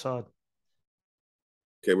Al Asad.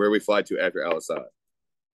 Okay, where we fly to after Al Asad?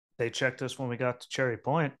 They checked us when we got to Cherry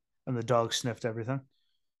Point, and the dog sniffed everything.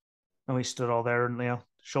 And we stood all there, and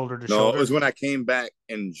shoulder to shoulder. No, it was when I came back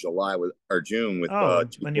in July or June with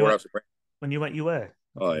when you went UA. Okay.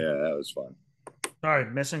 Oh yeah, that was fun. All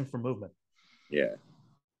right, missing for movement. Yeah.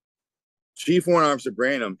 Chief Warrant Officer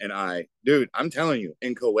Branham and I, dude, I'm telling you,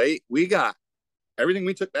 in Kuwait, we got everything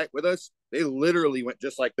we took back with us. They literally went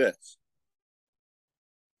just like this.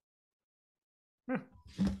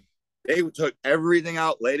 They took everything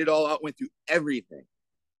out, laid it all out, went through everything,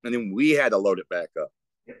 and then we had to load it back up.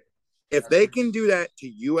 If they can do that to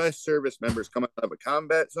U.S. service members coming out of a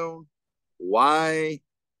combat zone, why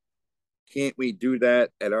can't we do that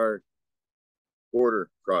at our border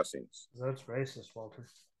crossings? That's racist, Walter.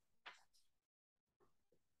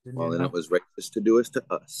 Well, then it was racist to do it to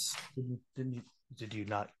us. Did you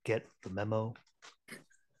not get the memo?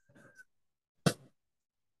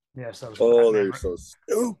 Yes, that was. Oh, they're so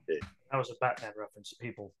stupid. That was a Batman reference.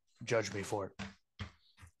 People judge me for it.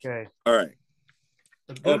 Okay. All right.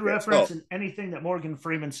 A good reference in anything that Morgan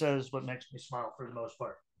Freeman says, what makes me smile for the most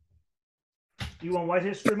part. Do you want White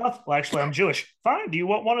History Month? Well, actually, I'm Jewish. Fine. Do you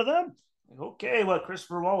want one of them? Okay. Well,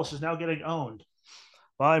 Christopher Wallace is now getting owned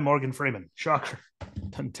by Morgan Freeman. Shocker.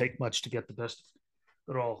 Doesn't take much to get the best of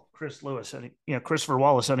good old Christopher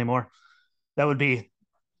Wallace anymore. That would be,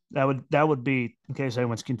 in case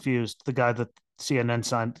anyone's confused, the guy that CNN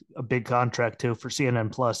signed a big contract to for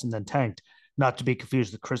CNN Plus and then tanked. Not to be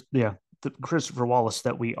confused with the Christopher Wallace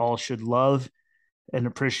that we all should love and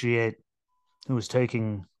appreciate, who was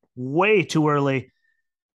taking way too early.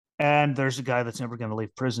 And there's a guy that's never going to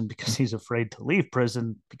leave prison because he's afraid to leave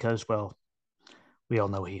prison because, well, we all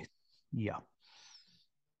know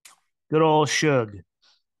good old Shug.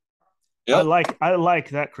 Yep. I like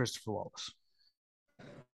that Christopher Wallace.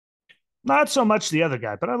 Not so much the other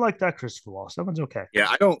guy, but I like that Christopher Wallace. That one's okay. Yeah,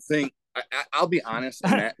 I don't think I'll be honest.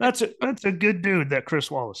 That's a good dude, that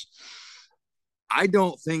Chris Wallace. I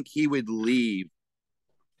don't think he would leave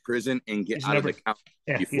prison and get out of the county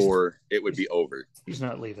before it would be over. He's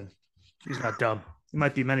not leaving. He's not dumb. He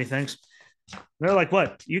might be many things. They're like,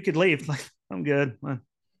 what? You could leave. Like, I'm good. What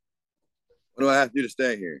do I have to do to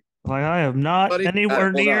stay here? Like, I am not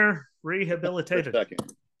anywhere near rehabilitated. Come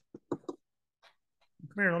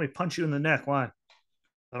here, let me punch you in the neck. Why?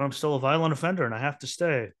 But I'm still a violent offender and I have to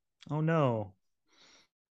stay. Oh no.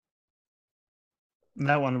 And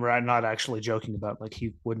that one where I'm not actually joking about, like,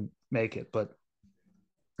 he wouldn't make it, but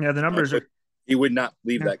yeah, the numbers are. He would not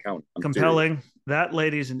leave that count. Compelling. Serious. That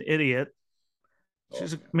lady's an idiot.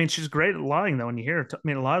 She's great at lying though. When you hear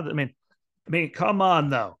her, a lot of. I mean, come on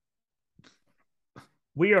though.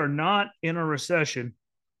 We are not in a recession.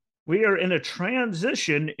 We are in a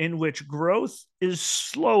transition in which growth is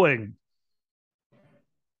slowing,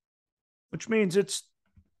 which means it's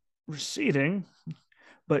receding.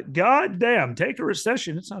 But goddamn, take a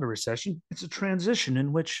recession. It's not a recession. It's a transition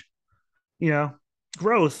in which,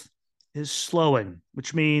 growth is slowing,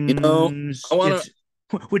 which means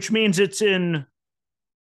it's in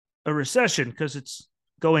a recession because it's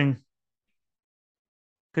going.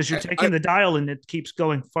 Because you're taking the dial and it keeps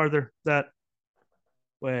going farther that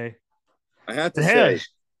way. I have to say,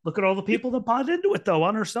 look at all the people that bought into it though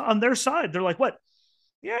on their side. They're like, what?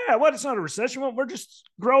 Yeah, what? It's not a recession. Well, we're just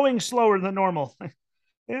growing slower than normal.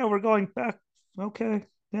 Yeah, we're going back. Okay.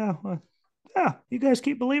 Yeah. Yeah. You guys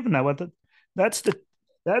keep believing that.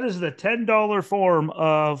 That is the $10 form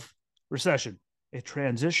of recession. A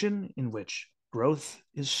transition in which growth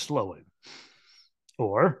is slowing,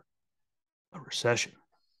 or a recession.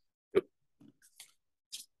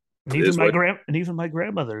 And even my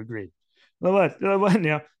grandmother agreed. What?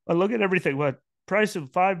 Look at everything. What price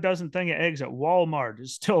of 5 dozen thing of eggs at Walmart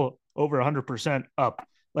is still over 100% up.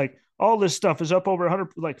 Like, all this stuff is up over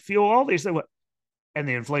 100. Like, fuel, all these things. And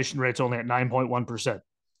the inflation rate's only at 9.1%.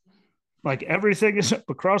 Like, everything is up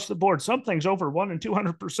across the board. Some things over 100 and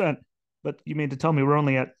 200%. But you mean to tell me we're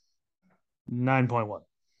only at 9.1?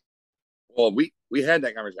 Well, we had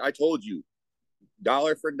that conversation. I told you,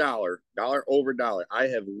 dollar for dollar, dollar over dollar. I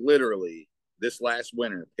have literally this last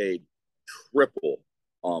winter paid triple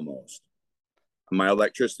almost on my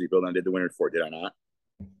electricity bill than I did the winter before. Did I not?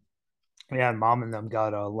 Yeah, and mom and them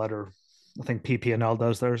got a letter. I think PP&L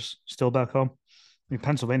does theirs still back home. I mean,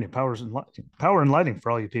 Pennsylvania power and lighting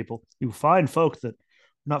for all you people. You find folk that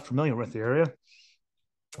are not familiar with the area,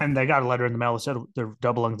 and they got a letter in the mail that said they're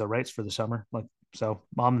doubling the rates for the summer. Like, so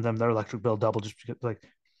mom and them, their electric bill doubled just because, like,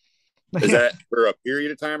 Is that for a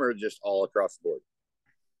period of time or just all across the board?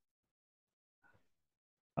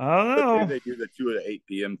 I don't know. They do the 2 to 8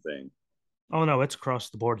 p.m. thing. Oh no, it's across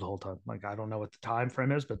the board the whole time. Like, I don't know what the time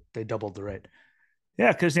frame is, but they doubled the rate.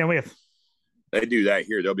 Yeah, because we have. They do that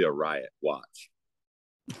here. There'll be a riot. Watch.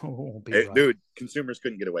 Dude, consumers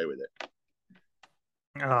couldn't get away with it.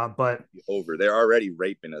 But over. They're already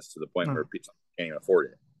raping us to the point where people can't even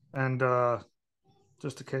afford it. And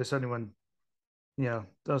just in case anyone,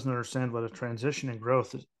 doesn't understand what a transition in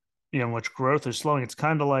growth is, which growth is slowing. It's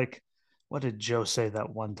kind of like, what did Joe say that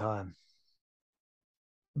one time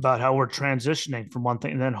about how we're transitioning from one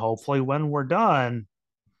thing, and then hopefully when we're done,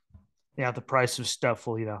 the price of stuff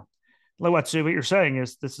will, like what you're saying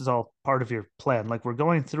is this is all part of your plan. Like, we're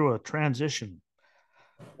going through a transition.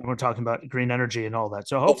 We're talking about green energy and all that.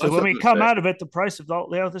 So hopefully when we come out of it, the price of all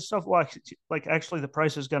this stuff, like actually the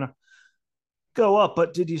price is going to go up.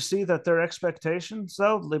 But did you see that their expectations,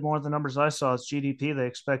 though, more of the numbers I saw is GDP, they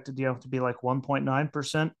expected, to be like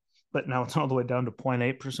 1.9%, but now it's all the way down to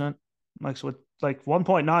 0.8%. Like, so like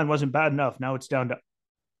 1.9 wasn't bad enough. Now it's down to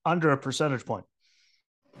under a percentage point.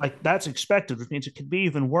 Like, that's expected, which means it could be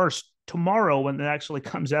even worse tomorrow when it actually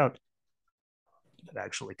comes out. It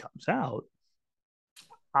actually comes out.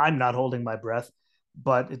 I'm not holding my breath,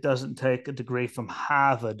 but it doesn't take a degree from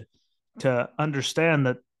Harvard to understand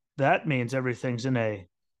that that means everything's in a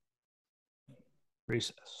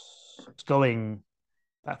recess. It's going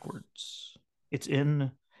backwards. It's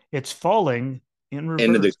falling in reverse.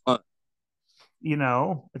 Into the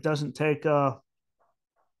it doesn't take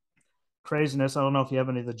craziness. I don't know if you have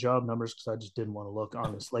any of the job numbers because I just didn't want to look,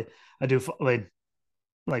 honestly. I do,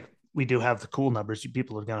 like we do have the cool numbers.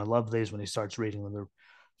 People are going to love these when he starts reading them. They're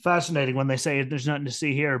fascinating when they say there's nothing to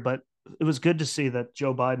see here, but it was good to see that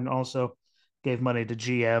Joe Biden also gave money to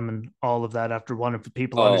GM and all of that after one of the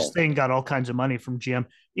people on his thing got all kinds of money from GM,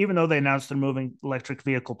 even though they announced they're moving electric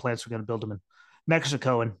vehicle plants. We're going to build them in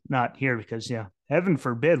Mexico and not here because, heaven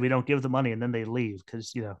forbid we don't give the money and then they leave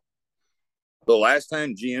because, The last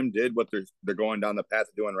time GM did what they're going down the path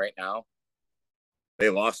of doing right now, they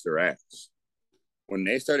lost their ass. When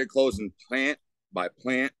they started closing plant by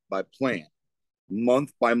plant by plant,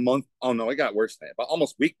 month by month. Oh no, it got worse than that, but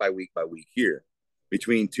almost week by week by week here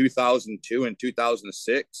between 2002 and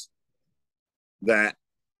 2006, that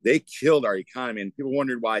they killed our economy. And people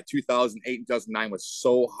wondered why 2008 and 2009 was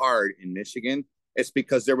so hard in Michigan. It's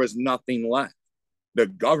because there was nothing left. The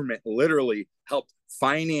government literally helped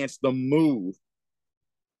finance the move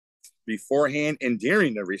beforehand and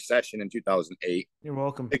during the recession in 2008. You're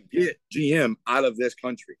welcome. To get GM out of this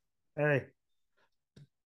country. Hey,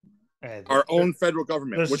 our own federal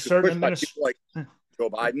government, which was pushed by people like Joe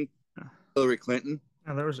Biden, Hillary Clinton.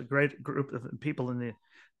 And there was a great group of people in the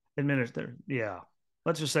administration. Yeah,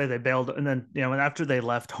 let's just say they bailed, and then and after they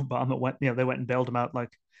left, Obama went. They went and bailed them out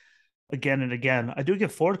like again and again. I do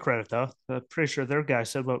give Ford credit though. I'm pretty sure their guy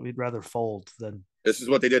said, "What we'd rather fold than." This is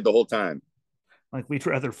what they did the whole time. Like, we'd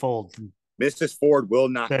rather fold than Mrs. Ford will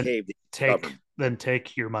not cave.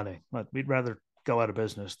 Take your money. Like, we'd rather go out of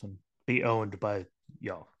business than be owned by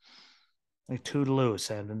y'all. Like, toodaloo,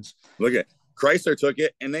 Sandins. Look at Chrysler took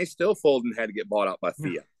it and they still folded and had to get bought out by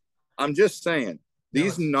Fiat. I'm just saying,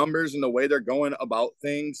 these numbers and the way they're going about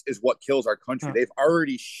things is what kills our country. They've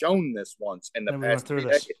already shown this once in the past 3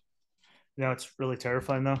 decades. It's really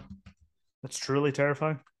terrifying, though. It's truly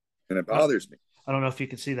terrifying. And it bothers me. I don't know if you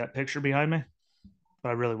can see that picture behind me, but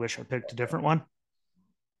I really wish I picked a different one.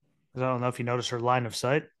 Because I don't know if you notice her line of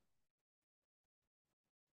sight.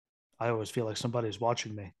 I always feel like somebody's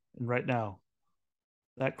watching me. And right now,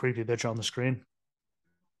 that creepy bitch on the screen.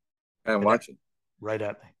 I'm watching. Right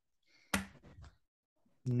at me.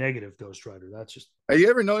 Negative Ghost Rider. That's just. Have you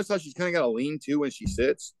ever noticed how she's kind of got a lean to when she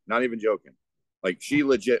sits? Not even joking. Like, she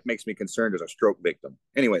legit makes me concerned as a stroke victim.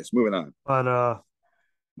 Anyways, moving on. But all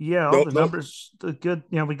the numbers, the good.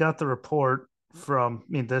 We got the report from.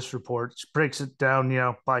 This report breaks it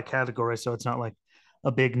down, by category, so it's not like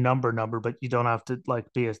a big number, but you don't have to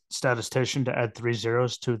like be a statistician to add 3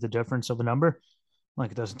 zeros to the difference of a number.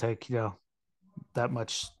 Like, it doesn't take that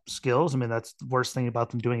much skills. That's the worst thing about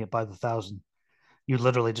them doing it by the thousand. You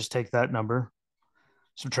literally just take that number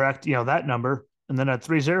subtract, that number, and then add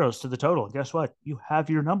 3 zeros to the total. Guess what? You have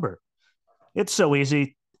your number. It's so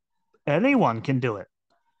easy. Anyone can do it.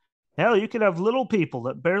 Hell, you could have little people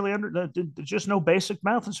that barely just know basic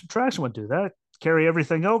math and subtraction would do that. Carry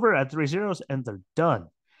everything over, add 3 zeros, and they're done.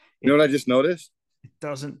 You know what I just noticed? It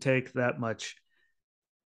doesn't take that much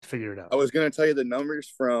to figure it out. I was going to tell you the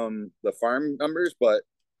numbers from the farm numbers, but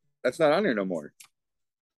that's not on there no more.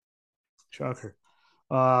 Shocker.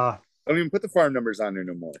 I don't even put the farm numbers on there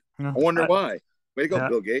no more. I wonder why. Way to go,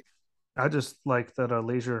 Bill Gates. I just like that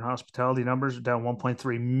leisure and hospitality numbers are down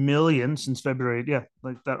 1.3 million since February. Yeah,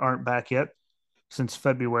 like that aren't back yet since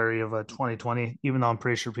February of 2020. Even though I'm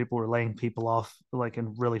pretty sure people were laying people off, like,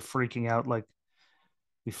 and really freaking out like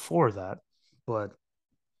before that. But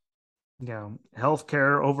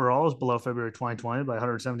healthcare overall is below February 2020 by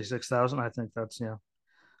 176,000. I think that's a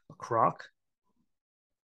crock.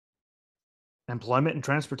 Employment and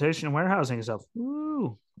transportation and warehousing is up.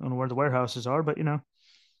 Woo! I don't know where the warehouses are, but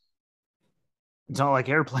it's not like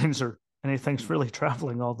airplanes or anything's really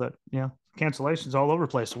traveling all that. Cancellations all over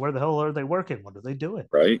the place. So where the hell are they working? What are they doing?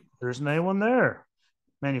 Right. There isn't anyone there.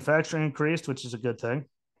 Manufacturing increased, which is a good thing.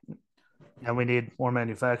 And we need more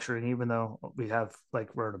manufacturing, even though we have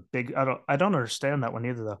we're in a big. I don't understand that one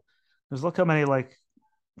either though. Because look how many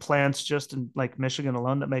plants just in Michigan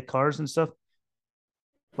alone that make cars and stuff.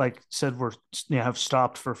 Said we're have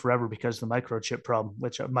stopped for forever because of the microchip problem.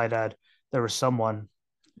 Which I might add, there was someone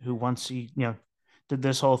who once he did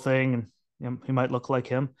this whole thing, and he might look like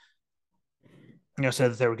him.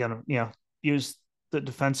 Said that they were going to use the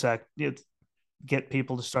Defense Act, get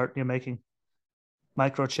people to start making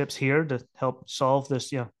microchips here to help solve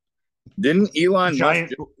this. Didn't Elon Musk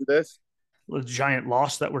do this? The giant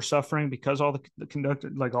loss that we're suffering because all the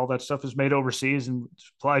conducted, all that stuff is made overseas, and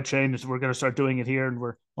supply chain is, we're going to start doing it here, and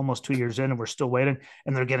we're almost 2 years in and we're still waiting,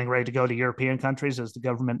 and they're getting ready to go to European countries as the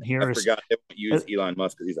government here I forgot they won't use Elon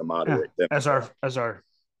Musk because he's a moderate. As our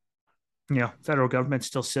federal government's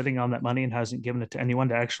still sitting on that money and hasn't given it to anyone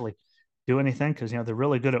to actually do anything, because they're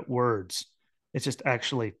really good at words. It's just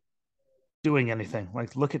actually doing anything.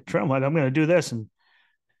 Look at Trump. I'm going to do this, and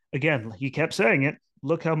again, he kept saying it.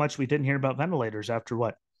 Look how much we didn't hear about ventilators after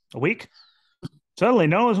a week? Suddenly,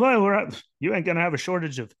 no one's you ain't going to have a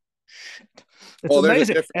shortage of shit. It's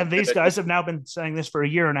amazing. And these guys have now been saying this for a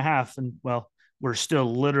year and a half. And we're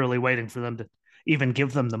still literally waiting for them to even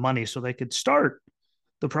give them the money so they could start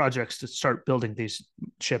the projects to start building these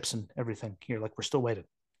chips and everything here. We're still waiting.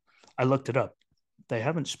 I looked it up. They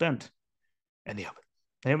haven't spent any of it.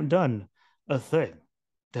 They haven't done a thing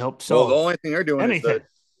to help solve. Well, the only thing they're doing is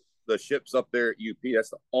the ships up there at UP.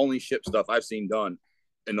 That's the only ship stuff I've seen done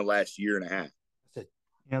in the last year and a half.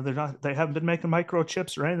 They haven't been making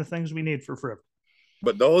microchips or any of the things we need for forever.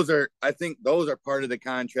 But I think those are part of the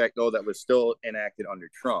contract though that was still enacted under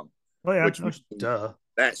Trump. Oh yeah, duh.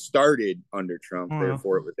 That started under Trump,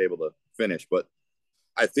 therefore it was able to finish. But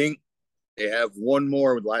I think they have one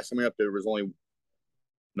more. The last time we were up there was only.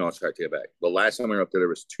 No, it's hard to take it back. The last time we were up there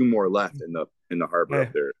was 2 more left in the harbor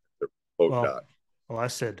up there. The boat dock. Well, I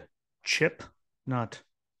said chip, not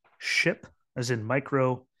ship, as in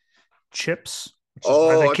micro chips. Which is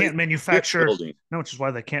why they can't manufacture. No, which is why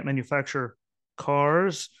they can't manufacture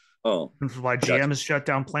cars. Oh, which is why GM has shut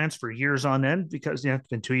down plants for years on end, because it's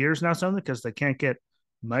been 2 years now, something, because they can't get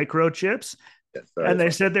microchips. Yes, and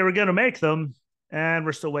they said they were going to make them, and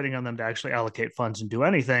we're still waiting on them to actually allocate funds and do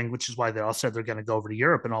anything, which is why they all said they're going to go over to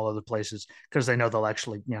Europe and all other places, because they know they'll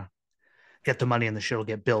actually, get the money and the shit will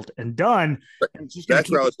get built and done. And that's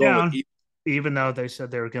where I was going with even though they said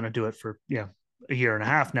they were going to do it for a year and a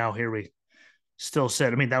half now. Here we still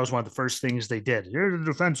said, that was one of the first things they did. Here's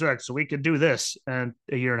the Defense Act, so we could do this. And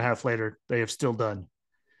a year and a half later, they have still done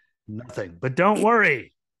nothing. But don't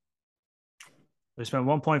worry. They spent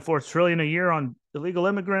 $1.4 trillion a year on illegal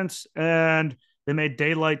immigrants, and they made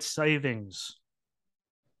daylight savings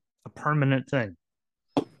a permanent thing.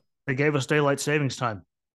 They gave us daylight savings time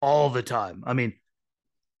all the time.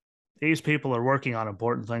 These people are working on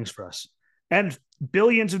important things for us. And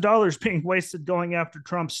billions of dollars being wasted going after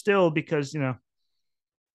Trump still because,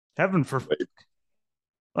 heaven for...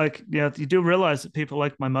 you do realize that people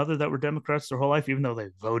like my mother that were Democrats their whole life, even though they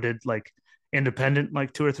voted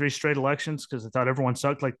independent 2 or 3 straight elections because they thought everyone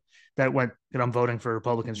sucked, that went, I'm voting for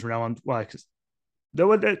Republicans from now on. Why?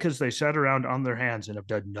 Because they sat around on their hands and have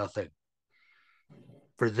done nothing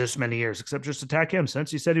for this many years, except just attack him.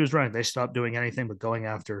 Since he said he was running, they stopped doing anything but going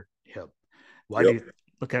after him. Why do you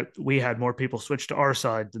look at, we had more people switch to our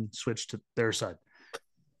side than switch to their side?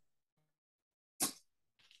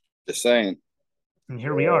 Just saying. And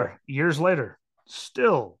here we are, years later,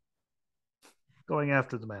 still going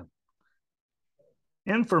after the man.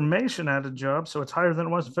 information at a job, so it's higher than it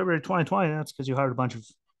was in February 2020. That's because you hired a bunch of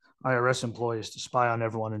IRS employees to spy on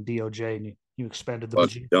everyone in DOJ, and you expanded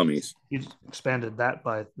the dummies. You expanded that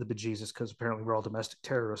by the bejesus because apparently we're all domestic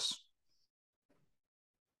terrorists.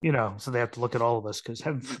 So they have to look at all of us because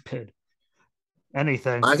heaven forbid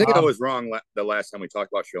anything. I think I was wrong the last time we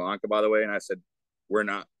talked about Sri Lanka, by the way, and I said we're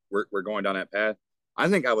going down that path. I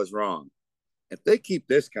think I was wrong. If they keep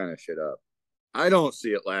this kind of shit up, I don't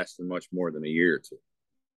see it lasting much more than a year or two.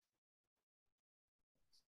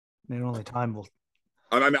 I mean, only time will.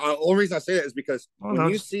 I mean, the only reason I say that is because when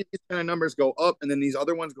you see these kind of numbers go up and then these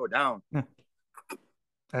other ones go down,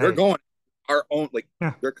 they're going our own.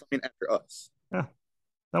 They're coming after us. Yeah,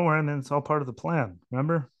 don't worry. I mean, it's all part of the plan.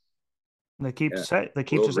 Remember, they keep just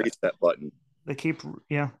reset button. They keep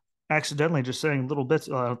accidentally just saying little bits.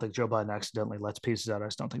 I don't think Joe Biden accidentally lets pieces out. I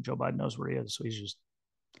just don't think Joe Biden knows where he is. So he's just.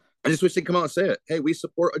 I just wish they'd come out and say it. Hey, we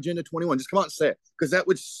support Agenda 21. Just come out and say it, because that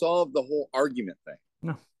would solve the whole argument thing.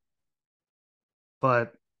 No.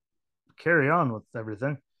 But carry on with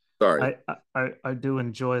everything. Sorry. I do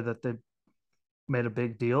enjoy that they made a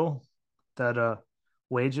big deal that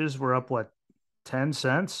wages were up 10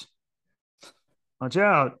 cents? Watch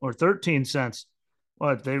out, or 13 cents.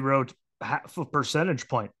 What, they wrote half a percentage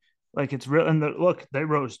point. Like it's real, and look, they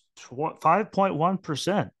rose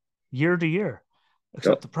 5.1% year to year.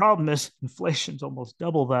 Except the problem is inflation's almost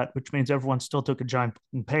double that, which means everyone still took a giant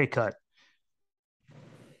pay cut.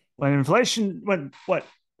 When inflation,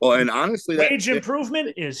 Well, and honestly, wage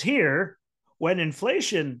improvement is here. When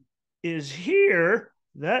inflation is here,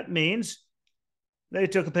 that means they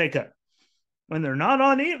took a pay cut. When they're not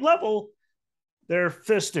on level, they're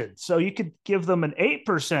fisted. So you could give them an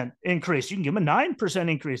 8% increase. You can give them a 9%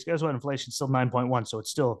 increase. Guess what? Inflation's still 9.1, so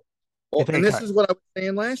it's still. And this is what I was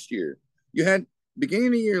saying last year. You had beginning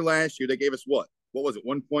of the year last year, they gave us what? What was it?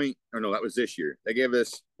 1 point? Or no, that was this year. They gave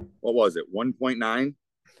us, what was it? 1.9?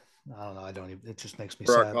 I don't know. I don't even. It just makes me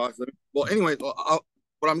sad. Our cost limit. Well, anyway,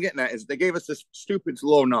 what I'm getting at is they gave us this stupid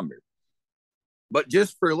low number. But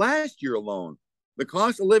just for last year alone, the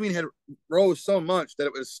cost of living had rose so much that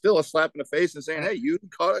it was still a slap in the face and saying, hey, you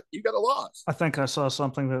got a loss. I think I saw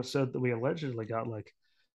something that said that we allegedly got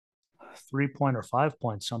 3 point or 5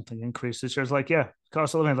 point something increase this year. It's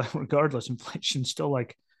cost of living, regardless, inflation's still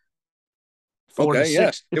 4 to 6.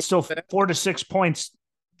 Yeah. It's still 4 to 6 points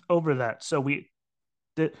over that. So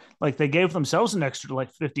they gave themselves an extra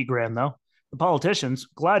 $50,000 though. The politicians,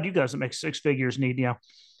 glad you guys that make six figures need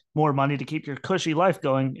more money to keep your cushy life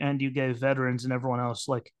going, and you gave veterans and everyone else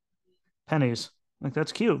pennies.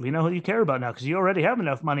 That's cute. We know who you care about now because you already have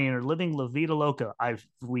enough money and are living La Vida Loca.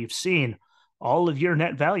 We've seen all of your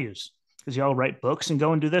net values because y'all write books and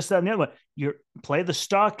go and do this, that, and the other. You play the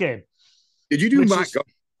stock game. Did you do mock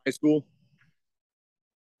government in high school?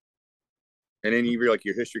 And then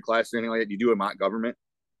your history class or anything like that? You do a mock government?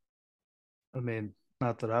 I mean,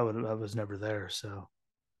 not that I was never there. So.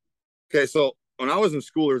 Okay, so when I was in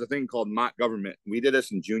school, there was a thing called mock government. We did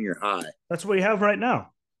this in junior high. That's what you have right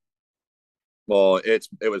now. Well, it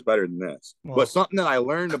was better than this. Well, but something that I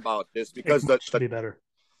learned about this, because the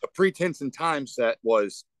pretense and time set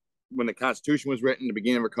was when the Constitution was written, the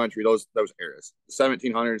beginning of our country, those eras, the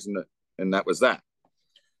 1700s, and that was that.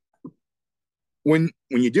 When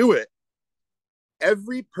you do it,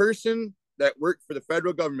 every person that worked for the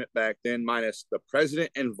federal government back then, minus the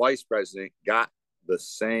president and vice president, got the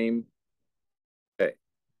same pay.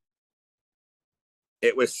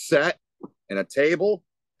 It was set in a table,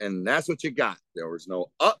 and that's what you got. There was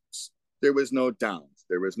no ups. There was no downs.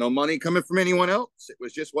 There was no money coming from anyone else. It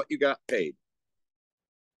was just what you got paid.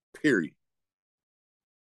 Period.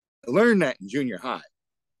 I learned that in junior high.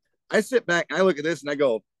 I sit back and I look at this and I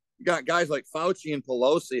go, you got guys like Fauci and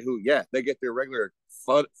Pelosi who, they get their regular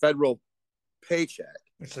federal paycheck.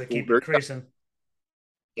 Which they keep increasing.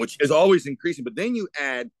 Which is always increasing. But then you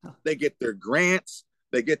add, they get their grants,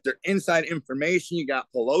 they get their inside information. You got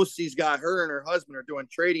Pelosi's got her and her husband are doing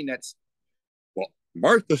trading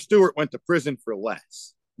Martha Stewart went to prison for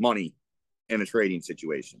less money in a trading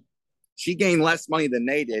situation. She gained less money than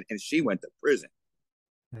they did, and she went to prison.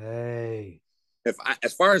 Hey.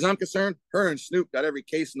 As far as I'm concerned, her and Snoop got every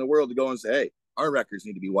case in the world to go and say, hey, our records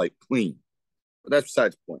need to be wiped clean. But that's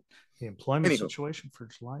besides the point. The employment situation for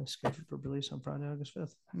July is scheduled for release on Friday, August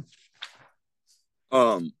 5th.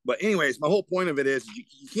 But anyways, my whole point of it is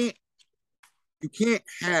you can't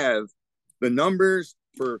have the numbers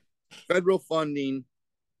for federal funding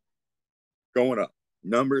going up,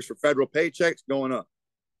 numbers for federal paychecks going up.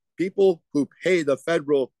 People who pay the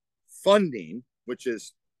federal funding, which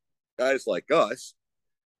is guys like us,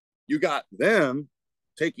 you got them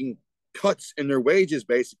taking cuts in their wages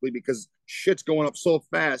basically because shit's going up so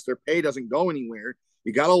fast. Their pay doesn't go anywhere.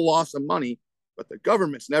 You got a loss of money, but the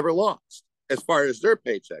government's never lost as far as their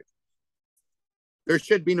paycheck. There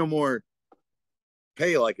should be no more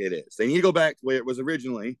pay like it is. They need to go back to the way it was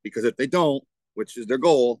originally, because if they don't, which is their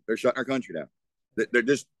goal, they're shutting our country down. They're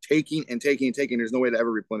just taking and taking and taking. There's no way to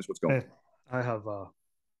ever replenish what's going on. Hey, I have a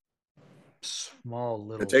small It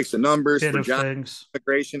little takes the numbers bit for of job things.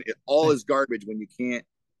 immigration. It all Hey, is garbage when you can't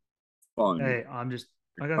fund hey, your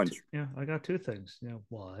I country. got two things.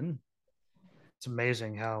 One, it's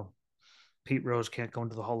amazing how Pete Rose can't go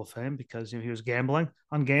into the Hall of Fame because he was gambling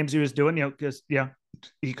on games he was doing. Because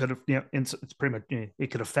he could have. It's pretty much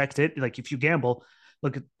it could affect it. Like if you gamble,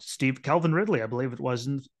 look at Steve Calvin Ridley, I believe it was,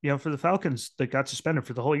 and for the Falcons that got suspended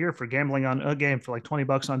for the whole year for gambling on a game for like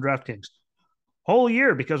 $20 on DraftKings. Whole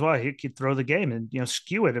year because why he could throw the game and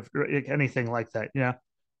skew it if anything like that.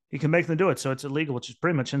 He can make them do it, so it's illegal, which is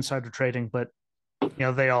pretty much insider trading. But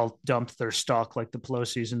they all dumped their stock like the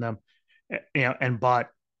Pelosi's and them, and bought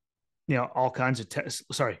all kinds of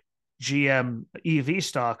GM EV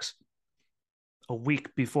stocks a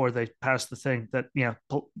week before they passed the thing that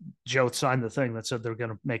Joe signed the thing that said they're going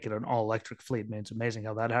to make it an all electric fleet. Man, it's amazing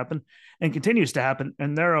how that happened and continues to happen,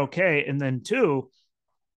 and they're okay. And then two,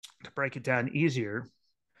 to break it down easier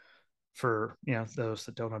for those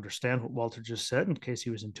that don't understand what Walter just said, in case he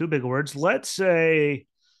was in too big of words, let's say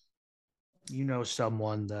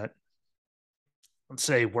someone that, let's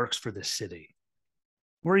say, works for the city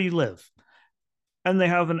where you live, and they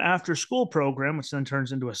have an after school program, which then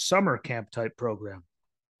turns into a summer camp type program,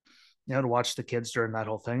 to watch the kids during that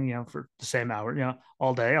whole thing, for the same hour,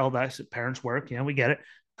 all day, all that. Parents work, we get it.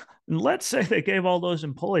 And let's say they gave all those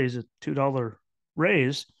employees a $2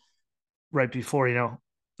 raise right before,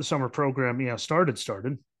 the summer program, started.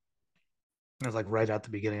 It was like right at the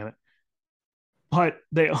beginning of it. But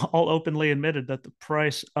they all openly admitted that the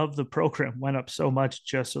price of the program went up so much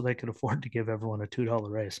just so they could afford to give everyone a $2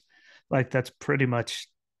 raise. Like that's pretty much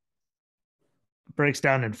breaks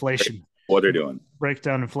down inflation. What they're doing. Breaks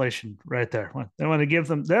down inflation right there. They want to give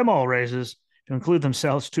them all raises to include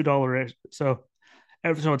themselves $2 raise. So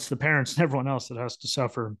it's the parents and everyone else that has to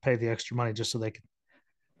suffer and pay the extra money just so they can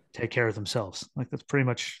take care of themselves. Like that's pretty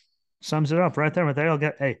much sums it up right there. But they all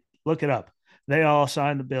get, hey, look it up. They all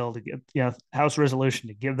signed the bill to get House resolution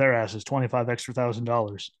to give their asses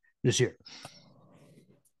 $25,000 this year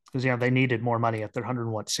because they needed more money at their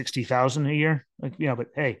 160,000 a year. Like but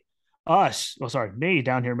hey, me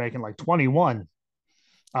down here making like 21,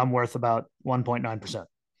 I'm worth about 1.9%.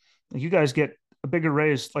 Like you guys get a bigger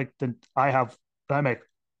raise like than I make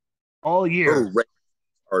all year. Your rates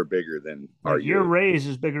are bigger than our Like your year. raise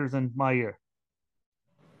is bigger than my year.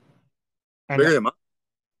 Bigger than mine.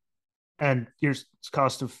 And your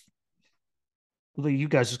cost of you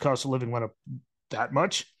guys' cost of living went up that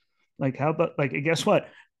much. Like how about guess what?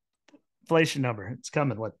 Inflation number, it's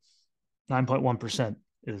coming. What 9.1%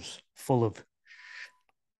 is full of.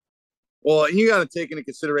 Well, and you got to take into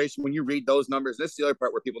consideration when you read those numbers. This is the other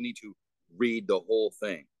part where people need to read the whole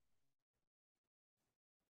thing.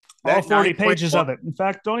 All 40 pages of it. In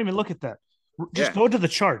fact, don't even look at that. Just go to the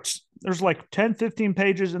charts. There's like 10, 15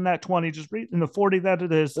 pages in that 20. Just read in the 40 that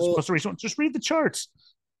it is. Just read the charts.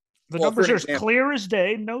 The numbers are as clear as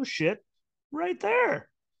day. No shit. Right there.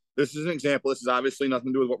 This is an example. This is obviously nothing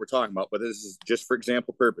to do with what we're talking about, but this is just for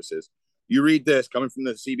example purposes. You read this coming from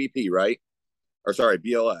the CBP, right? Or sorry,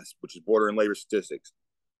 BLS, which is Border and Labor Statistics.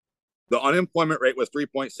 The unemployment rate was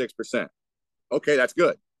 3.6%. Okay, that's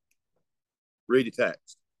good. Read the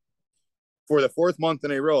text. For the fourth month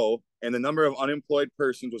in a row, and the number of unemployed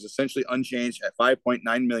persons was essentially unchanged at 5.9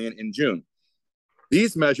 million in June.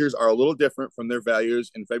 These measures are a little different from their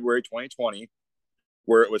values in February 2020,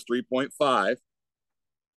 where it was 3.5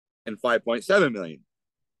 and 5.7 million,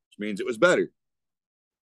 which means it was better.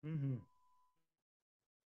 Mm-hmm.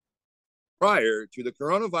 Prior to the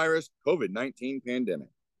coronavirus COVID-19 pandemic.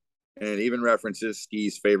 And it even references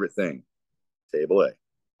Ski's favorite thing, Table A,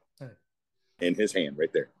 in his hand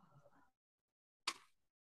right there.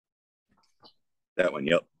 That one,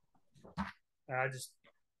 yep. I just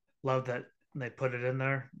love that they put it in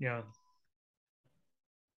there,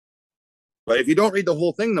 But if you don't read the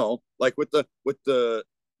whole thing, though, like with the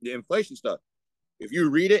inflation stuff, if you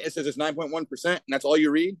read it, it says it's 9.1%, and that's all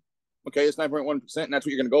you read. Okay, it's 9.1%, and that's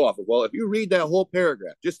what you're going to go off of. Well, if you read that whole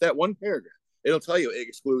paragraph, just that one paragraph, it'll tell you it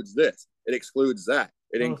excludes this, it excludes that,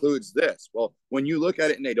 it includes this. Well, when you look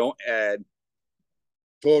at it and they don't add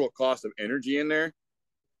total cost of energy in there,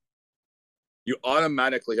 you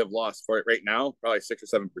automatically have lost for it right now, probably 6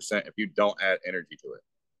 or 7% if you don't add energy to it.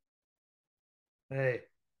 Hey,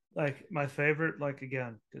 Like my favorite, like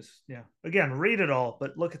again, because yeah, again, read it all,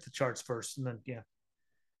 but look at the charts first, and then yeah,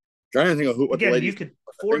 Trying to think of what the again, you ladies. could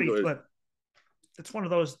I think it 40, was. but it's one of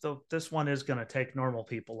those though. This one is going to take normal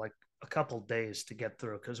people like a couple days to get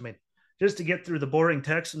through, because I mean, just to get through the boring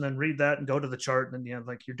text and then read that and go to the chart, and then you know,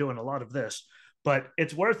 like you're doing a lot of this, but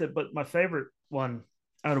it's worth it. But my favorite one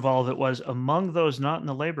out of all of it was among those not in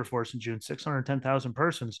the labor force in June, 610,000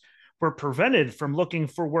 persons were prevented from looking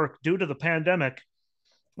for work due to the pandemic.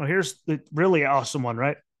 Well, here's the really awesome one,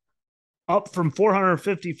 right? Up from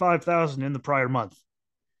 455,000 in the prior month.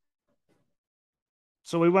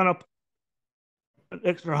 So we went up an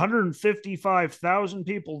extra 155,000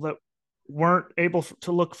 people that weren't able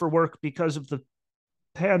to look for work because of the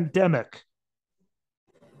pandemic.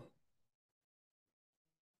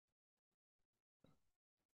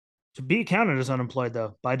 To be counted as unemployed,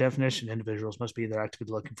 though, by definition, individuals must be either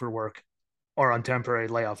actively looking for work or on temporary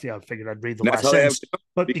layoff. Yeah, I figured I'd read the That's last how they have sentence. to know,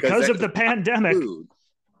 But because because that of does the not pandemic include.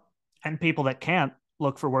 and people that can't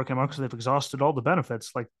look for work anymore because they've exhausted all the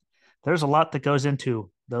benefits, like there's a lot that goes into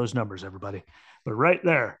those numbers, everybody. But right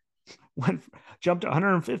there, went jumped to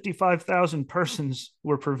 155,000 persons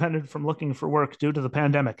were prevented from looking for work due to the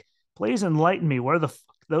pandemic. Please enlighten me where the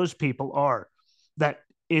those people are that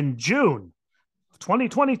in June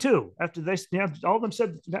 2022, after they all of them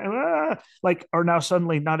said like are now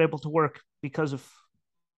suddenly not able to work because of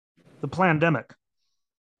the pandemic.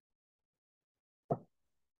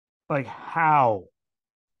 Like how?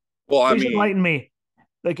 Well, I Please mean, enlighten me.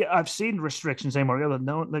 Like I've seen restrictions anymore.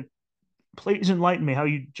 No, like please enlighten me how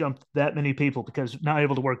you jumped that many people because not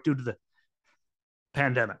able to work due to the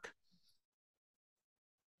pandemic.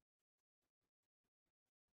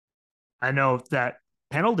 I know that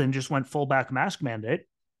Pendleton just went full back mask mandate.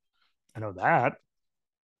 I know that.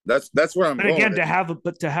 that's where I'm But going again, with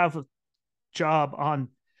it. to have a job on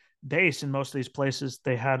base in most of these places,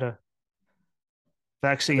 they had a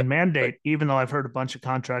vaccine Like, mandate, even though I've heard a bunch of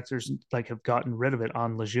contractors like have gotten rid of it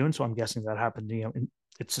on Lejeune. So I'm guessing that happened, you know,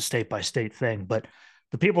 it's a state by state thing. But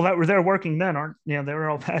the people that were there working then aren't, you know, they were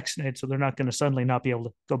all vaccinated, so they're not going to suddenly not be able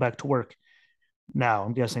to go back to work now.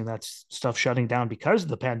 I'm guessing that's stuff shutting down because of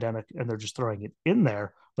the pandemic and they're just throwing it in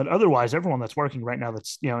there. But otherwise, everyone that's working right now,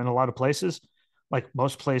 that's, you know, in a lot of places, like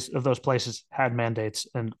most place of those places had mandates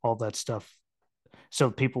and all that stuff. So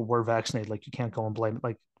people were vaccinated. Like you can't go and blame it.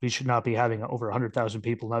 Like we should not be having over 100,000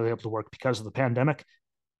 people not able to work because of the pandemic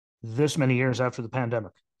this many years after the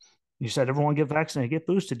pandemic. You said everyone get vaccinated, get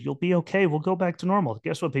boosted. You'll be okay. We'll go back to normal.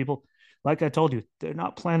 Guess what, people? Like I told you, they're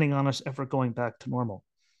not planning on us ever going back to normal.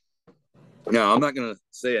 no, I'm not going to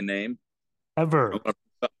say a name. I'm Ever. going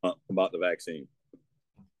to talk about the vaccine.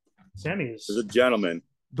 Sammy There's a is gentleman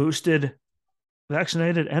boosted,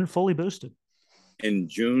 vaccinated, and fully boosted. in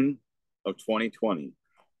June of 2020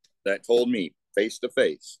 that told me face to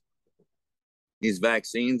face, these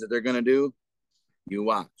vaccines that they're going to do, you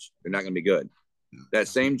watch, they're not going to be good. That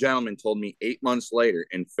same gentleman told me 8 months later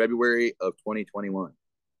in February of 2021,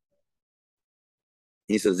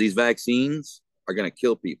 he says these vaccines are going to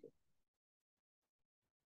kill people.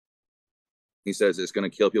 He says it's going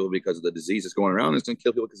to kill people because of the disease that's going around. It's going to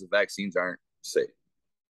kill people because the vaccines aren't safe.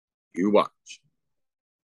 You watch.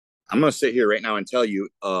 I'm going to sit here right now and tell you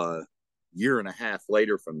a year and a half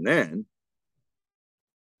later from then,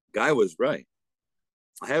 guy was right.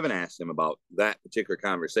 I haven't asked him about that particular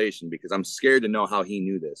conversation because I'm scared to know how he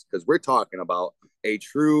knew this, because we're talking about a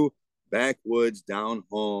true backwoods, down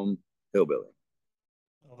home hillbilly.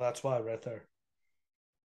 Well, that's why right there.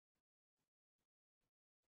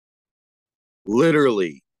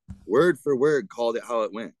 Literally, word for word, called it how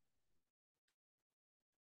it went.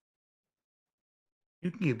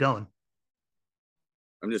 You can keep going.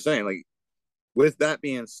 I'm just saying, like, with that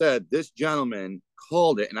being said, this gentleman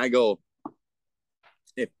called it, and I go,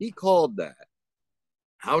 if he called that,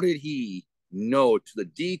 how did he know to the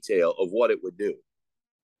detail of what it would do?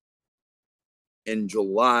 In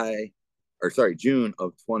June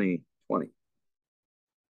of 2020.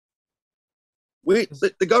 Wait,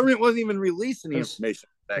 the government wasn't even releasing the information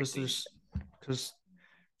on Because vaccines. because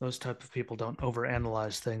those type of people don't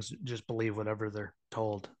overanalyze things, just believe whatever they're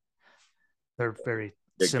told. They're very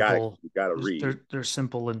simple. You gotta read. They're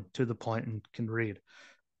simple and to the point and can read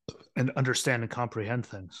and understand and comprehend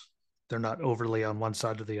things. They're not overly on one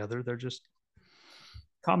side or the other. They're just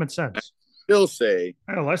common sense. Still say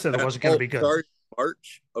Hell, I said it that wasn't going to all be good. started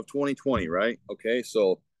March of 2020, right? Okay,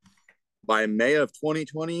 so by May of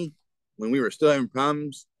 2020, when we were still having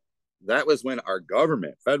problems, that was when our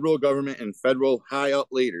government, federal government, and federal high up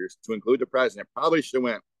leaders, to include the president, probably should have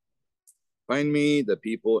went, find me the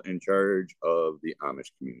people in charge of the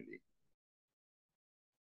Amish community.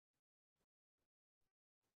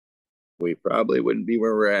 we probably wouldn't be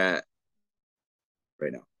where we're at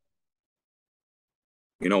right now.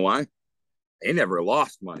 You know why? They never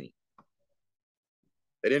lost money.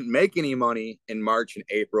 They didn't make any money in March and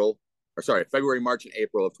April, or sorry, February, March, and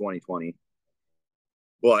April of 2020,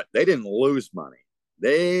 but they didn't lose money.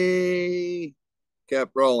 They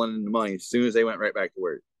kept rolling the money as soon as they went right back to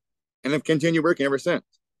work and have continued working ever since.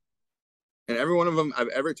 And every one of them I've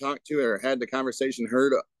ever talked to or had the conversation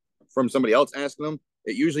heard from somebody else asking them,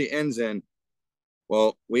 it usually ends in,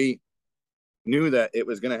 well, we knew that it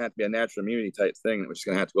was going to have to be a natural immunity type thing that was just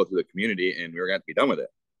going to have to go through the community and we were going to have to be done with it.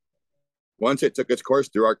 Once it took its course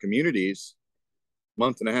through our communities,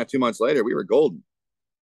 month and a half, 2 months later, we were golden.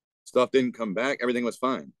 Stuff didn't come back. Everything was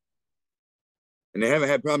fine. And they haven't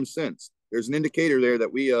had problems since. There's an indicator there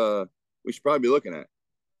that we should probably be looking at.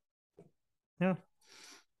 Yeah.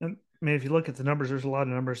 And I mean, if you look at the numbers, there's a lot of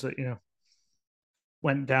numbers that,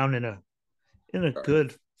 went down in a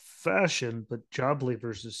good fashion, but job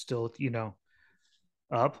leavers is still,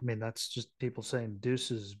 up. I mean, that's just people saying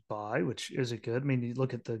deuces buy, which isn't good. I mean, you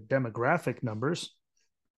look at the demographic numbers,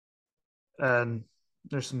 and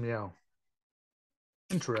there's some,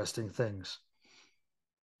 interesting things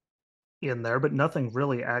in there, but nothing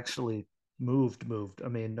really actually moved. I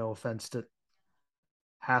mean, no offense to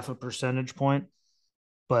half a percentage point,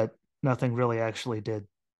 but nothing really actually did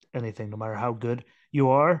anything, no matter how good you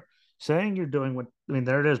are saying you're doing what, I mean,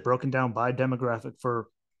 there it is broken down by demographic for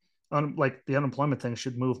like the unemployment thing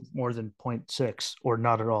should move more than 0.6 or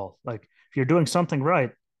not at all. Like if you're doing something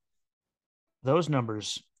right, those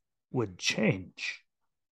numbers would change.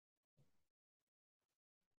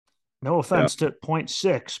 No offense to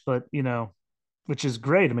 0.6, but which is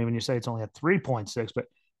great. I mean, when you say it's only at 3.6, but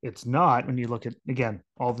it's not when you look at, again,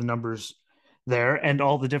 all the numbers there and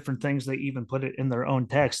all the different things they even put it in their own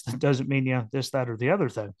text. That doesn't mean this, that, or the other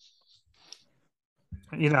thing,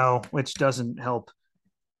 which doesn't help.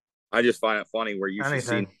 I just find it funny where you should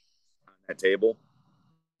see that table.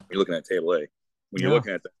 You're looking at table A. When you're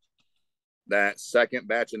looking at that second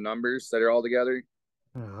batch of numbers that are all together,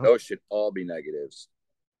 those should all be negatives.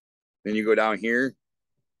 Then you go down here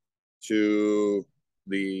to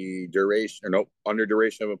the duration, or no, under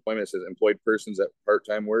duration of employment, it says employed persons at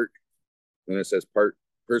part-time work. Then it says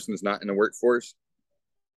persons not in the workforce.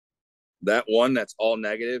 That one that's all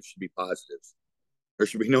negative should be positive. There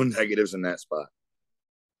should be no negatives in that spot.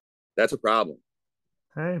 That's a problem.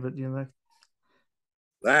 Hey, but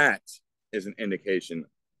that is an indication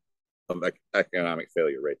of economic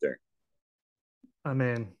failure right there. I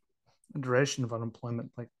mean, duration of unemployment,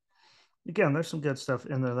 like, again, there's some good stuff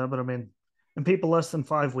in there, but I mean, and people less than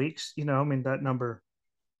 5 weeks, I mean, that number,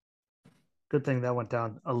 good thing that went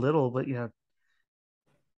down a little, but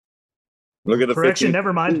look at the correction, 15.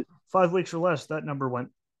 Never mind. 5 weeks or less, that number went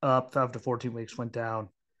up. 5 to 14 weeks went down.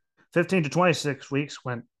 15 to 26 weeks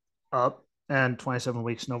went up, and 27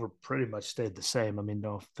 weeks and over pretty much stayed the same. I mean,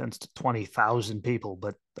 no offense to 20,000 people,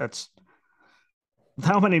 but that's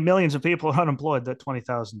how many millions of people are unemployed that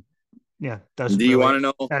 20,000 doesn't. Do you really want to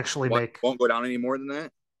know actually won't go down any more than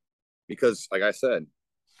that? Because like I said,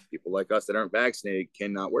 people like us that aren't vaccinated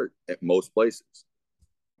cannot work at most places.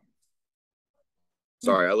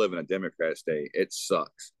 Sorry, I live in a Democrat state. It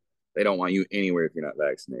sucks. They don't want you anywhere if you're not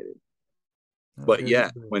vaccinated. But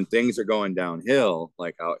when things are going downhill,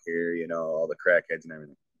 like out here, all the crackheads and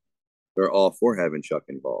everything, they're all for having Chuck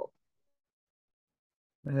involved.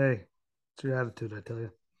 Hey, it's your attitude, I tell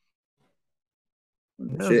you.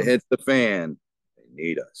 When shit hits the fan, they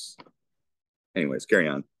need us. Anyways, carry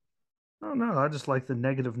on. Oh, no, I just like the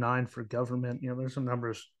 -9 for government. There's some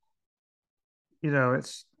numbers,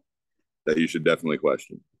 it's that you should definitely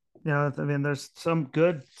question. I mean, there's some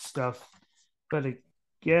good stuff, but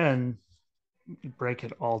again, you break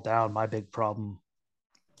it all down. My big problem,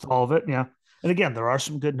 all of it, and again, there are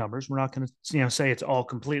some good numbers. We're not going to, say it's all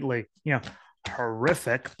completely,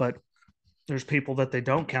 horrific, but there's people that they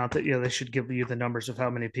don't count that, they should give you the numbers of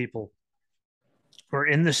how many people are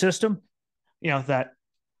in the system, that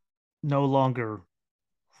no longer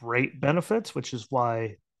rate benefits, which is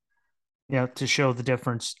why, to show the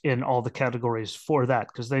difference in all the categories for that,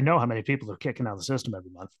 because they know how many people are kicking out of the system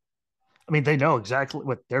every month. I mean, they know exactly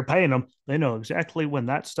what they're paying them. They know exactly when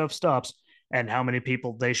that stuff stops and how many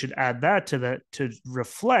people they should add that to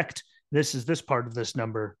reflect this is this part of this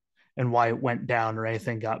number and why it went down or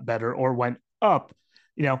anything got better or went up.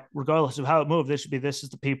 Regardless of how it moved, this is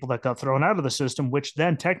the people that got thrown out of the system, which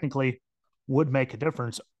then technically would make a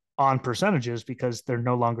difference on percentages because they're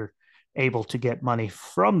no longer able to get money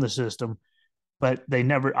from the system. but they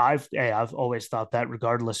never. I've always thought that,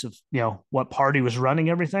 regardless of what party was running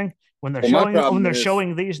everything, when they're Well, my showing problem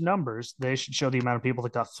is these numbers, they should show the amount of people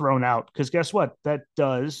that got thrown out. Because guess what? That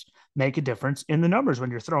does make a difference in the numbers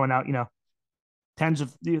when you're throwing out tens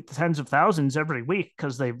of thousands every week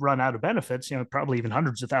because they've run out of benefits. Probably even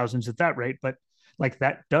hundreds of thousands at that rate, but. Like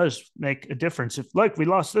that does make a difference. If like we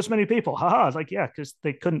lost this many people, haha, it's like yeah, because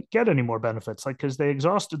they couldn't get any more benefits, like because they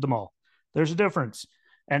exhausted them all. There's a difference,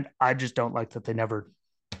 and I just don't like that they never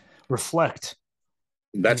reflect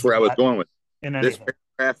that's any where of I was that going with in this anything.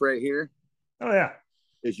 paragraph right here Oh yeah,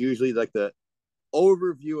 is usually like the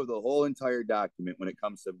overview of the whole entire document when it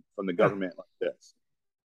comes to from the yeah, government like this.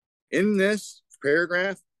 In this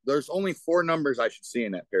paragraph, there's only 4 numbers I should see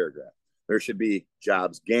in that paragraph. There should be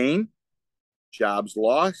jobs gained, jobs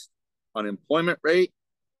lost, unemployment rate,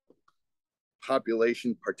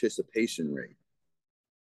 population participation rate.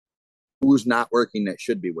 Who's not working that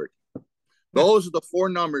should be working? Those are the 4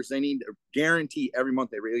 numbers they need to guarantee every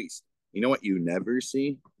month they release. You know what you never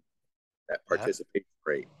see? That participation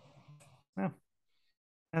rate. yeah.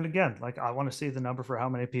 And again, like I want to see the number for how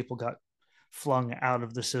many people got flung out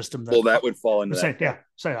of the system. That would fall into say that. yeah,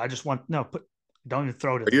 say I just want no put. Don't even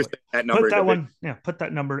throw it in there. That number. Put that one. Yeah, put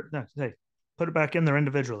that number. No, say put it back in there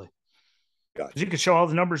individually. Because gotcha. you can show all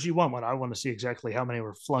the numbers you want, but I want to see exactly how many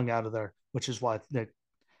were flung out of there, which is why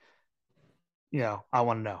I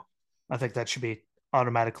want to know. I think that should be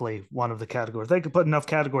automatically one of the categories. They could put enough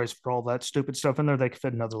categories for all that stupid stuff in there. They could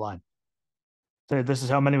fit another line. Say, this is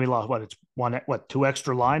how many we lost. What, it's what, 2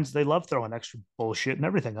 extra lines? They love throwing extra bullshit and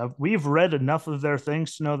everything. We've read enough of their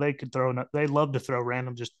things to know they could they love to throw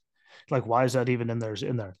random, just like, why is that even in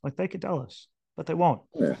there? Like, they could tell us, but they won't.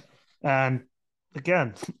 Yeah. And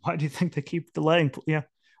again, why do you think they keep delaying? Yeah.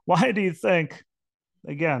 Why do you think,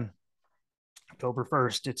 again, October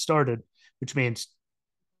 1st, it started, which means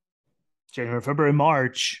January, February,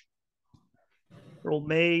 March, April,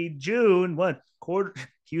 May, June, what quarter?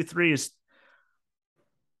 Q3 is.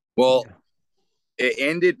 Well, it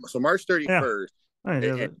ended. So March 31st.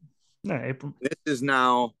 Yeah, April. This is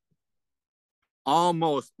now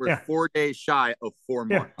almost, we're 4 days shy of 4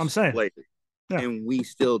 months. Yeah, I'm saying. Later. Yeah. And we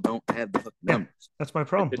still don't have the numbers. Yeah, that's my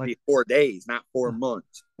problem. It should be 4 days, not 4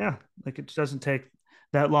 months. Yeah, like it doesn't take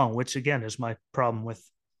that long, which again is my problem with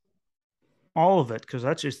all of it, because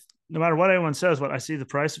that's just, no matter what anyone says, what I see the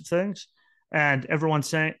price of things, and everyone's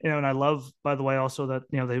saying, and I love, by the way, also that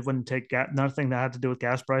they wouldn't take gas. Nothing that had to do with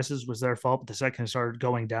gas prices was their fault. But the second it started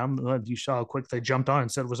going down, you saw how quick they jumped on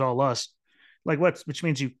and said it was all us. Like what? Which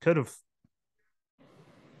means you could have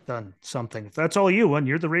done something. If that's all you, and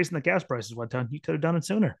you're the reason the gas prices went down, you could have done it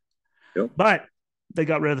sooner. Yep. But they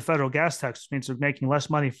got rid of the federal gas tax, which means they're making less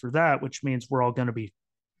money for that, which means we're all going to be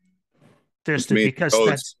fisted because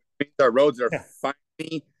our roads are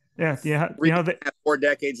finally. Yeah, 4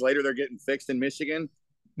 decades later, they're getting fixed in Michigan.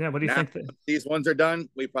 Yeah, what do you think? These ones are done.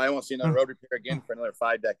 We probably won't see another road repair again for another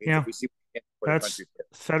 5 decades. Yeah, if we see that's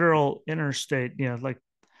federal, interstate. Like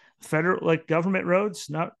federal, like government roads,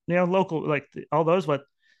 not local, like all those. But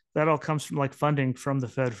that all comes from like funding from the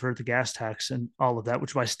Fed for the gas tax and all of that,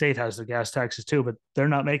 which my state has the gas taxes too. But they're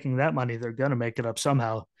not making that money. They're going to make it up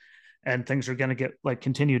somehow, and things are going to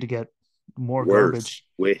continue to get more garbage.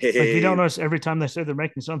 Like you don't notice every time they say they're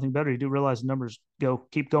making something better, you do realize the numbers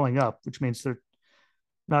keep going up, which means they're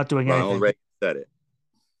not doing anything. Already said it.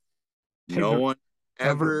 No one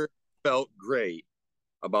ever felt great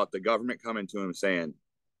about the government coming to him saying,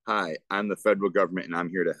 "Hi, I'm the federal government and I'm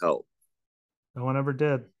here to help." No one ever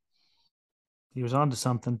did. He was onto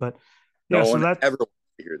something, but no one ever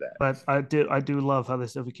wanted to hear that. But I do love how they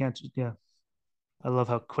said we can't. Yeah, I love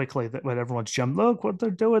how quickly that when everyone's jumped. Look what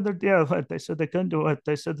they're doing. They said they couldn't do it.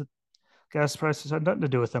 They said that gas prices had nothing to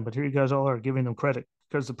do with them, but here you guys all are giving them credit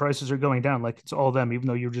because the prices are going down. Like it's all them, even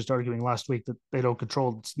though you were just arguing last week that they don't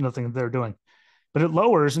control. It's nothing that they're doing, but it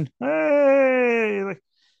lowers and hey,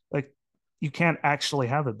 like you can't actually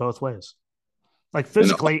have it both ways. Like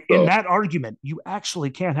physically, in that argument, you actually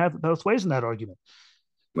can't have it both ways in that argument.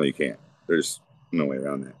 No, you can't. There's no way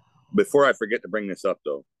around that. Before I forget to bring this up,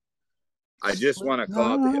 though, I just want to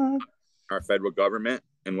call out our federal government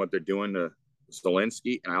and what they're doing to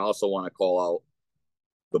Zelensky, and I also want to call out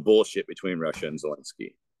the bullshit between Russia and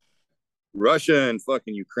Zelensky. Russia and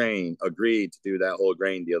fucking Ukraine agreed to do that whole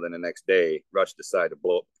grain deal. Then the next day, Russia decided to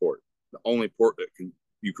blow up the port. The only port that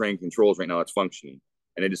Ukraine controls right now that's functioning,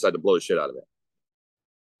 and they decided to blow the shit out of it.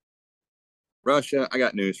 Russia, I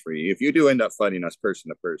got news for you. If you do end up fighting us person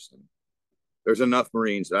to person, there's enough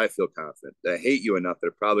Marines that I feel confident that hate you enough that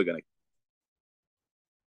are probably going to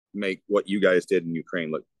make what you guys did in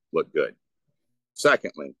Ukraine look good.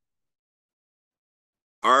 Secondly,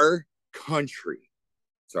 our country.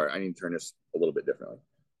 Sorry, I need to turn this a little bit differently.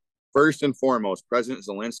 First and foremost, President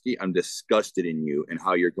Zelensky, I'm disgusted in you and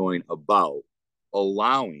how you're going about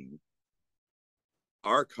allowing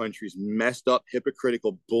our country's messed up,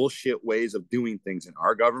 hypocritical, bullshit ways of doing things in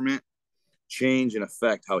our government change and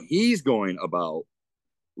affect how he's going about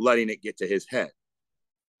letting it get to his head.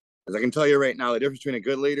 As I can tell you right now, the difference between a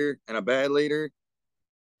good leader and a bad leader,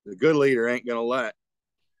 the good leader ain't going to let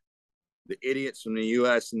the idiots from the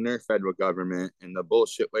U.S. and their federal government and the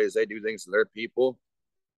bullshit ways they do things to their people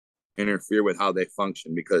interfere with how they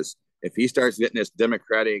function. Because if he starts getting this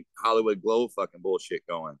democratic Hollywood glow fucking bullshit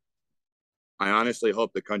going, I honestly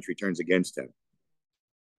hope the country turns against him.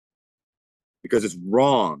 Because it's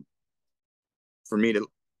wrong for me to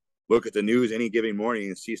look at the news any given morning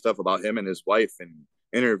and see stuff about him and his wife and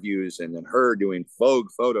interviews and then her doing Vogue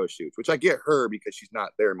photo shoots, which I get her because she's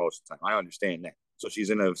not there most of the time. I understand that. So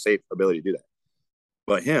she's in a safe ability to do that.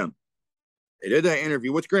 But him, they did that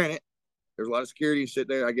interview, which granted, there's a lot of security and shit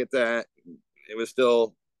there. I get that. It was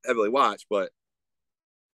still heavily watched, but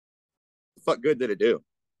the fuck good did it do?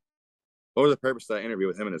 What was the purpose of that interview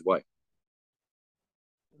with him and his wife?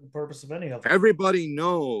 The purpose of any of it. Everybody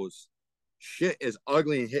knows shit is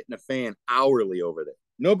ugly and hitting the fan hourly over there.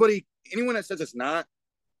 Anyone that says it's not,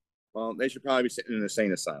 well, they should probably be sitting in an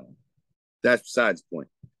insane asylum. That's besides the point.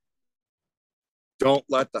 Don't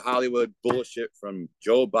let the Hollywood bullshit from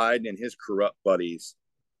Joe Biden and his corrupt buddies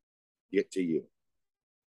get to you.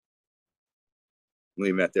 I'm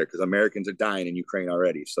leaving that there because Americans are dying in Ukraine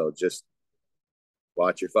already. So just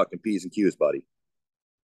watch your fucking P's and Q's, buddy.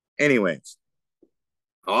 Anyways,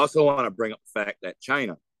 I also want to bring up the fact that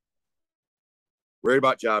China, worried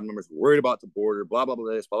about job numbers, worried about the border, blah, blah,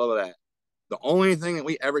 blah, this, blah, blah, blah, that. The only thing that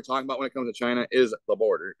we ever talk about when it comes to China is the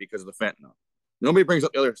border because of the fentanyl. Nobody brings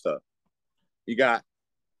up the other stuff. You got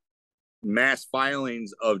mass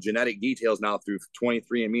filings of genetic details now through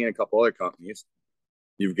 23andMe and a couple other companies.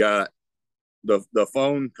 You've got the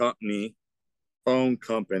phone company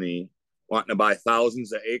wanting to buy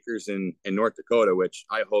thousands of acres in North Dakota, which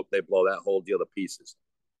I hope they blow that whole deal to pieces.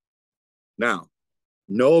 Now,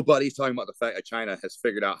 nobody's talking about the fact that China has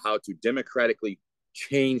figured out how to democratically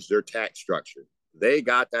change their tax structure. They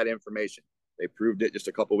got that information. They proved it just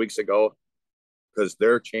a couple weeks ago because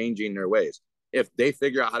they're changing their ways. If they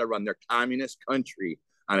figure out how to run their communist country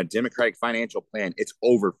on a democratic financial plan, it's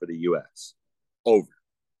over for the U.S. Over.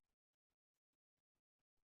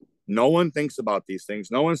 No one thinks about these things.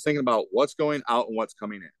 No one's thinking about what's going out and what's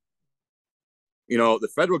coming in. You know, the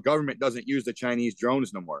federal government doesn't use the Chinese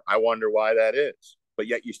drones no more. I wonder why that is. But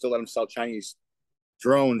yet you still let them sell Chinese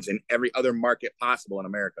drones in every other market possible in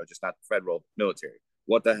America, just not the federal military.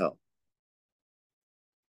 What the hell?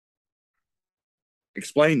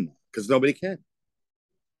 Explain that, because nobody can.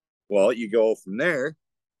 Well, you go from there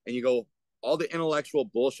and you go, all the intellectual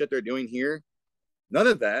bullshit they're doing here, none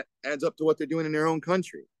of that adds up to what they're doing in their own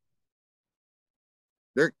country.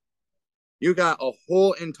 You got a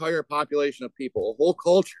whole entire population of people, a whole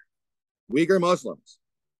culture, Uyghur Muslims.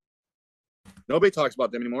 Nobody talks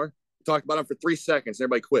about them anymore. Talk about them for 3 seconds and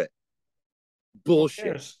everybody quit.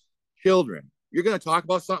 Bullshit. Children. You're going to talk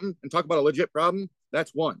about something and talk about a legit problem? That's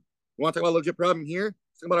one. You want to talk about a legit problem here?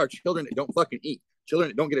 Talk about our children that don't fucking eat. Children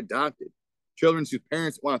that don't get adopted. Children whose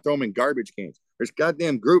parents want to throw them in garbage cans. There's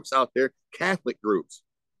goddamn groups out there, Catholic groups.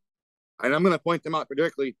 And I'm going to point them out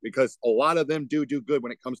particularly because a lot of them do good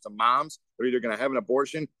when it comes to moms. They're either going to have an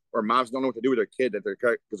abortion or moms don't know what to do with their kid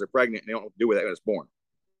because they're pregnant and they don't know what to do with it when it's born.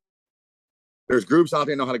 There's groups out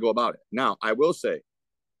there that know how to go about it. Now, I will say,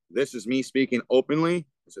 this is me speaking openly.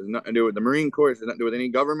 This has nothing to do with the Marine Corps. It has nothing to do with any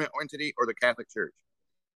government entity or the Catholic Church.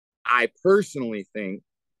 I personally think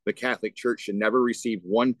the Catholic Church should never receive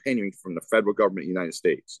one penny from the federal government of the United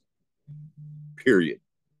States. Period.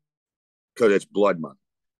 Because it's blood money.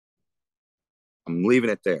 I'm leaving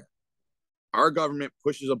it there. Our government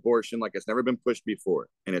pushes abortion like it's never been pushed before,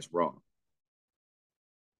 and it's wrong.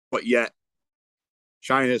 But yet,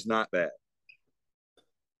 China is not bad.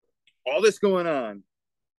 All this going on,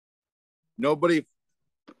 nobody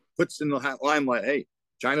puts in the limelight, hey,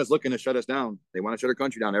 China's looking to shut us down. They want to shut our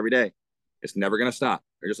country down every day. It's never going to stop.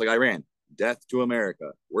 They're just like Iran. Death to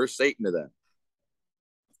America. We're Satan to them.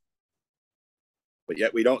 But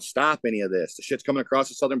yet we don't stop any of this. The shit's coming across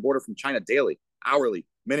the southern border from China daily, hourly,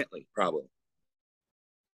 minutely, probably.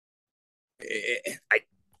 I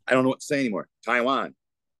don't know what to say anymore. Taiwan.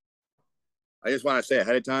 I just want to say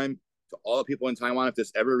ahead of time to all the people in Taiwan, if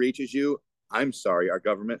this ever reaches you, I'm sorry, our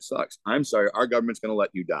government sucks. I'm sorry, our government's going to let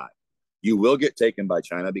you die. You will get taken by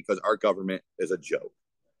China because our government is a joke.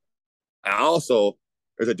 And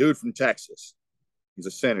there's a dude from Texas. He's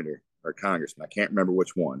a senator or a congressman. I can't remember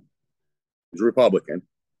which one. He's a Republican.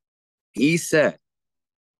 He said,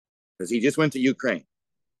 because he just went to Ukraine,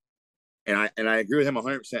 and I agree with him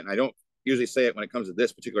 100%. And I don't usually say it when it comes to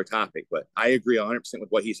this particular topic, but I agree 100% with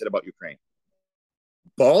what he said about Ukraine.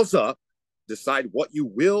 Balls up, decide what you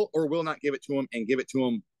will or will not give it to him, and give it to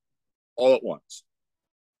him all at once.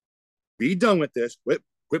 Be done with this.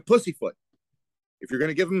 Quit pussyfoot. If you're going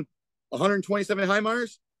to give him 127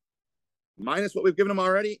 HIMARS, minus what we've given him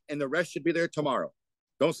already, and the rest should be there tomorrow.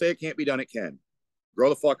 Don't say it can't be done. It can. Grow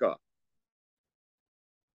the fuck up.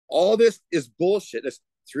 All this is bullshit. This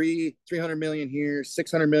 300 million here,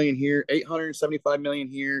 600 million here, 875 million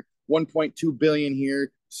here, 1.2 billion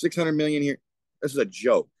here, 600 million here. This is a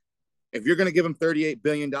joke. If you're going to give them $38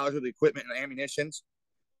 billion worth of equipment and ammunitions,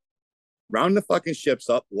 round the fucking ships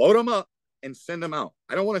up, load them up, and send them out.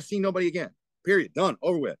 I don't want to see nobody again. Period. Done.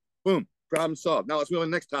 Over with. Boom. Problem solved. Now let's move on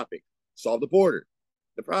to the next topic. Solve the border.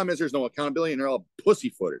 The problem is there's no accountability, and they're all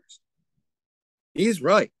pussyfooters. He's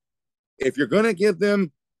right. If you're going to give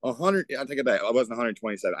them 100, I take it back. It wasn't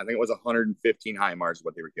 127. I think it was 115 HIMARS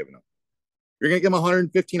what they were giving them. You're going to give them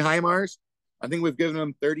 115 HIMARS. I think we've given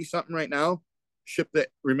them 30 something right now. Ship the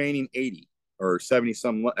remaining 80 or 70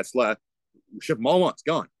 some that's left. Ship them all once.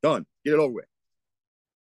 Gone. Done. Get it over with.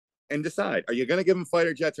 And decide, are you going to give them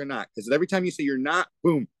fighter jets or not? Because every time you say you're not,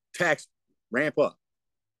 boom, tax, ramp up.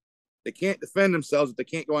 They can't defend themselves if they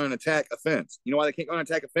can't go on an attack offense. You know why they can't go on an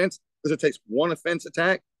attack offense? Because it takes one offense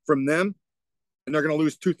attack from them, and they're going to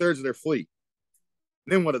lose 2/3 of their fleet.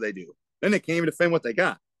 And then what do? Then they can't even defend what they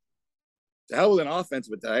got. To hell with an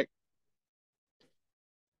offensive attack.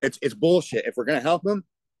 It's bullshit. If we're going to help them,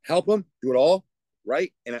 do it all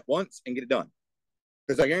right and at once and get it done.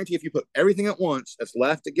 Because I guarantee if you put everything at once that's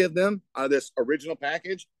left to give them out of this original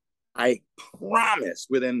package, I promise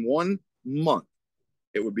within 1 month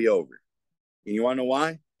it would be over. And you want to know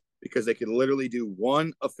why? Because they could literally do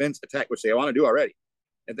one offense attack, which they want to do already.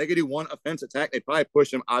 If they could do one offense attack, they'd probably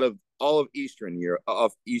push them out of all of Eastern Europe,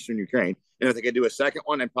 of Eastern Ukraine. And if they could do a second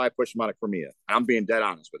one, they'd probably push them out of Crimea. I'm being dead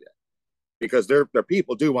honest with you. Because their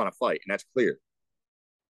people do want to fight, and that's clear.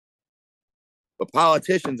 But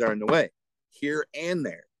politicians are in the way, here and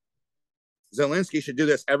there. Zelensky should do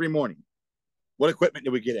this every morning. What equipment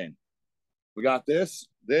did we get in? We got this.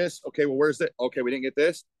 Okay, well, where's it? Okay, we didn't get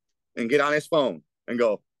this. And get on his phone and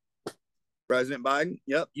go, President Biden,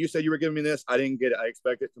 yep, you said you were giving me this. I didn't get it. I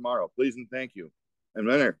expect it tomorrow. Please and thank you. And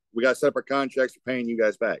then we got to set up our contracts for paying you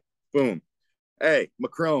guys back. Boom. Hey,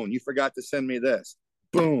 Macron, you forgot to send me this.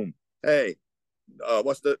 Boom. Hey,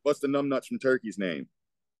 what's the numbnuts from Turkey's name?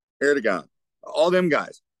 Erdogan. All them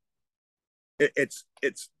guys. It's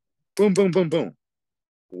boom, boom, boom, boom.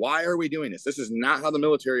 Why are we doing this? This is not how the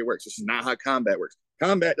military works. This is not how combat works.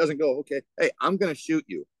 Combat doesn't go, okay, hey, I'm going to shoot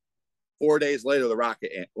you. 4 days later, the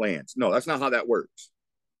rocket lands. No, that's not how that works.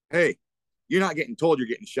 Hey, you're not getting told you're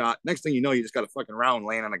getting shot. Next thing you know, you just got a fucking round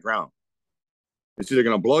laying on the ground. It's either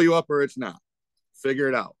going to blow you up or it's not. Figure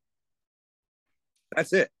it out.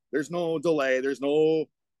 That's it. There's no delay. There's no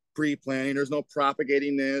pre-planning. There's no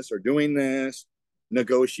propagating this or doing this.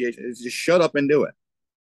 Negotiation. It's just shut up and do it.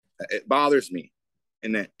 It bothers me.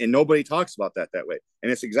 And nobody talks about that way.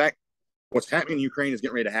 And it's exact what's happening in Ukraine is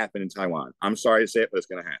getting ready to happen in Taiwan. I'm sorry to say it, but it's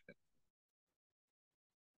going to happen.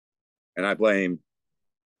 And I blame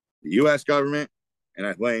the U.S. government and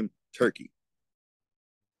I blame Turkey.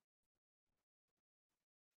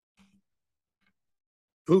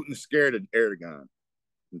 Putin's scared of Erdogan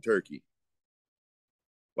in Turkey.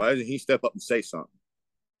 Why doesn't he step up and say something?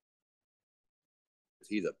 Because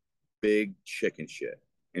he's a big chicken shit.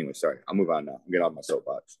 Anyway, sorry. I'll move on now. I'm getting off my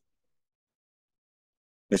soapbox.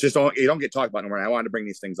 It's just you don't get talked about anymore. I wanted to bring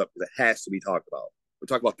these things up because it has to be talked about. We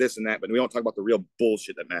talk about this and that, but we don't talk about the real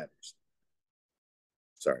bullshit that matters.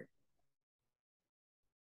 Sorry.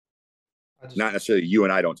 Not necessarily you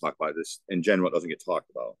and I don't talk about this. In general, it doesn't get talked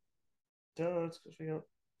about. Duh, it's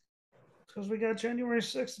because we got January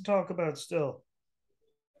 6th to talk about still.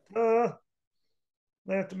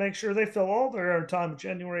 They have to make sure they fill all their time with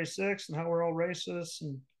January 6th and how we're all racist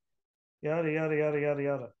and yada, yada, yada, yada,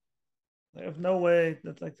 yada. They have no way.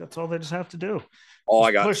 That's all they just have to do. All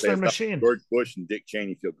I got push their machine. George Bush and Dick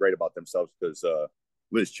Cheney feel great about themselves because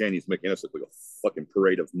Liz Cheney's making us look like a fucking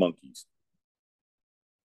parade of monkeys.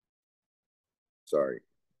 Sorry.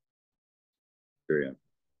 Here I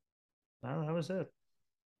am. No, that was it.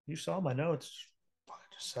 You saw my notes. I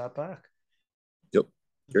just sat back. Yep.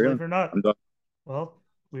 Believe it or not. I'm done. Well,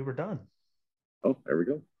 we were done. Oh, there we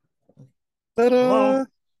go. Ta-da! Hello?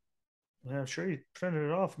 Yeah, I'm sure you printed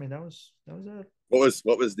it off. I mean, that was it. What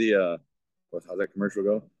was the how's that commercial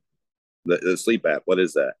go? The sleep app. What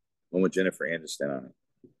is that? One with Jennifer Aniston on it.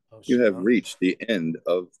 Oh, You have snap. reached the end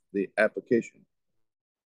of the application.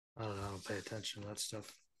 I don't know. I don't pay attention to that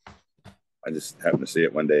stuff. I just happened to see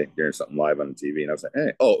it one day, hearing something live on the TV, and I was like,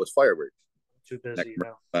 "Hey, oh, it was fireworks." Too busy Next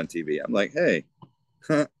now. on TV, I'm like, "Hey,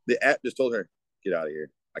 the app just told her, get out of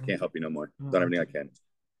here. I can't help you no more. Done everything I can."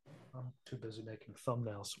 I'm too busy making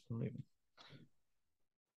thumbnails.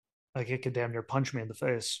 Like it could damn near punch me in the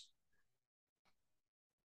face.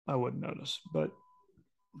 I wouldn't notice, but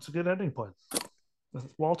it's a good ending point.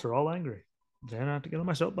 With Walter all angry. I don't have to get on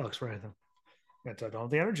my soapbox for anything. I don't have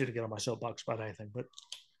the energy to get on my soapbox about anything, but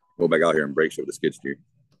Go back out here and break shit with the skid steer.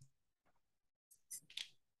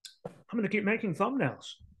 I'm going to keep making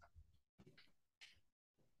thumbnails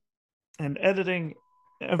and editing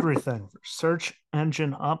everything for search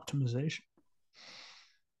engine optimization.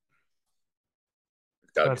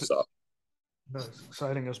 It's gotta be soft. Not as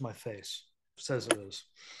exciting as my face says it is.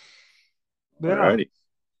 Yeah. Alrighty.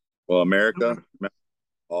 Well, America,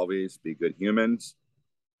 always be good humans.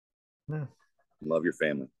 Yeah. Love your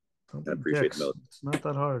family. And appreciate the military. It's not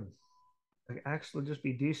that hard. Like, actually, just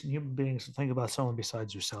be decent human beings and think about someone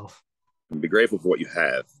besides yourself. And be grateful for what you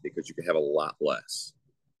have, because you can have a lot less.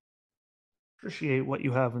 Appreciate what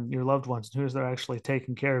you have and your loved ones and who's there actually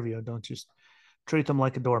taking care of you. And don't just treat them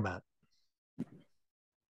like a doormat.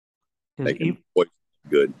 Because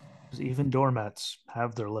good. Even doormats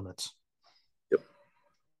have their limits. Yep.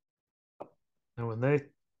 And when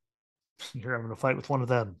you're having a fight with one of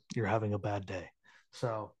them, you're having a bad day.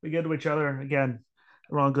 So be good to each other. And again,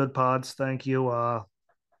 we're on good pods. Thank you.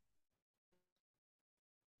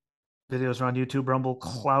 Videos are on YouTube, Rumble,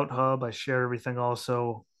 Clout Hub. I share everything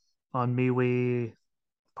also on MeWe,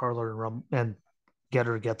 Parlor, and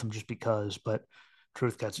Getter to get them just because, but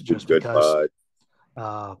Truth gets it just good because.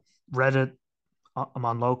 Reddit, I'm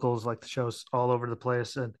on locals, like the show's all over the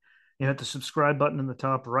place. And you hit the subscribe button in the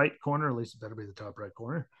top right corner, at least it better be the top right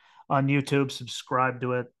corner. On YouTube, subscribe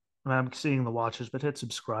to it. I'm seeing the watches, but hit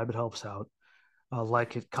subscribe. It helps out.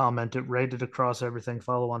 Like it, comment it, rate it across everything.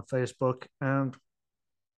 Follow on Facebook. And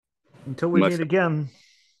until we meet again.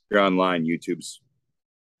 You're online, YouTube's,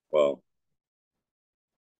 well,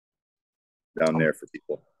 down there for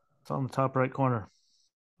people. It's on the top right corner.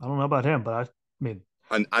 I don't know about him, but I mean,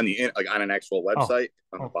 on the like on an actual website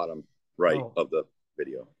on the bottom right of the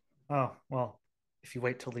video. Oh, well, if you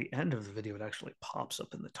wait till the end of the video, it actually pops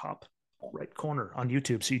up in the top right corner on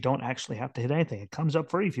YouTube. So you don't actually have to hit anything. It comes up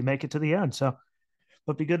free if you make it to the end. So,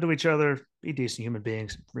 but be good to each other, be decent human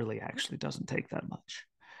beings. It really actually doesn't take that much.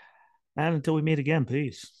 And until we meet again,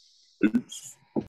 peace.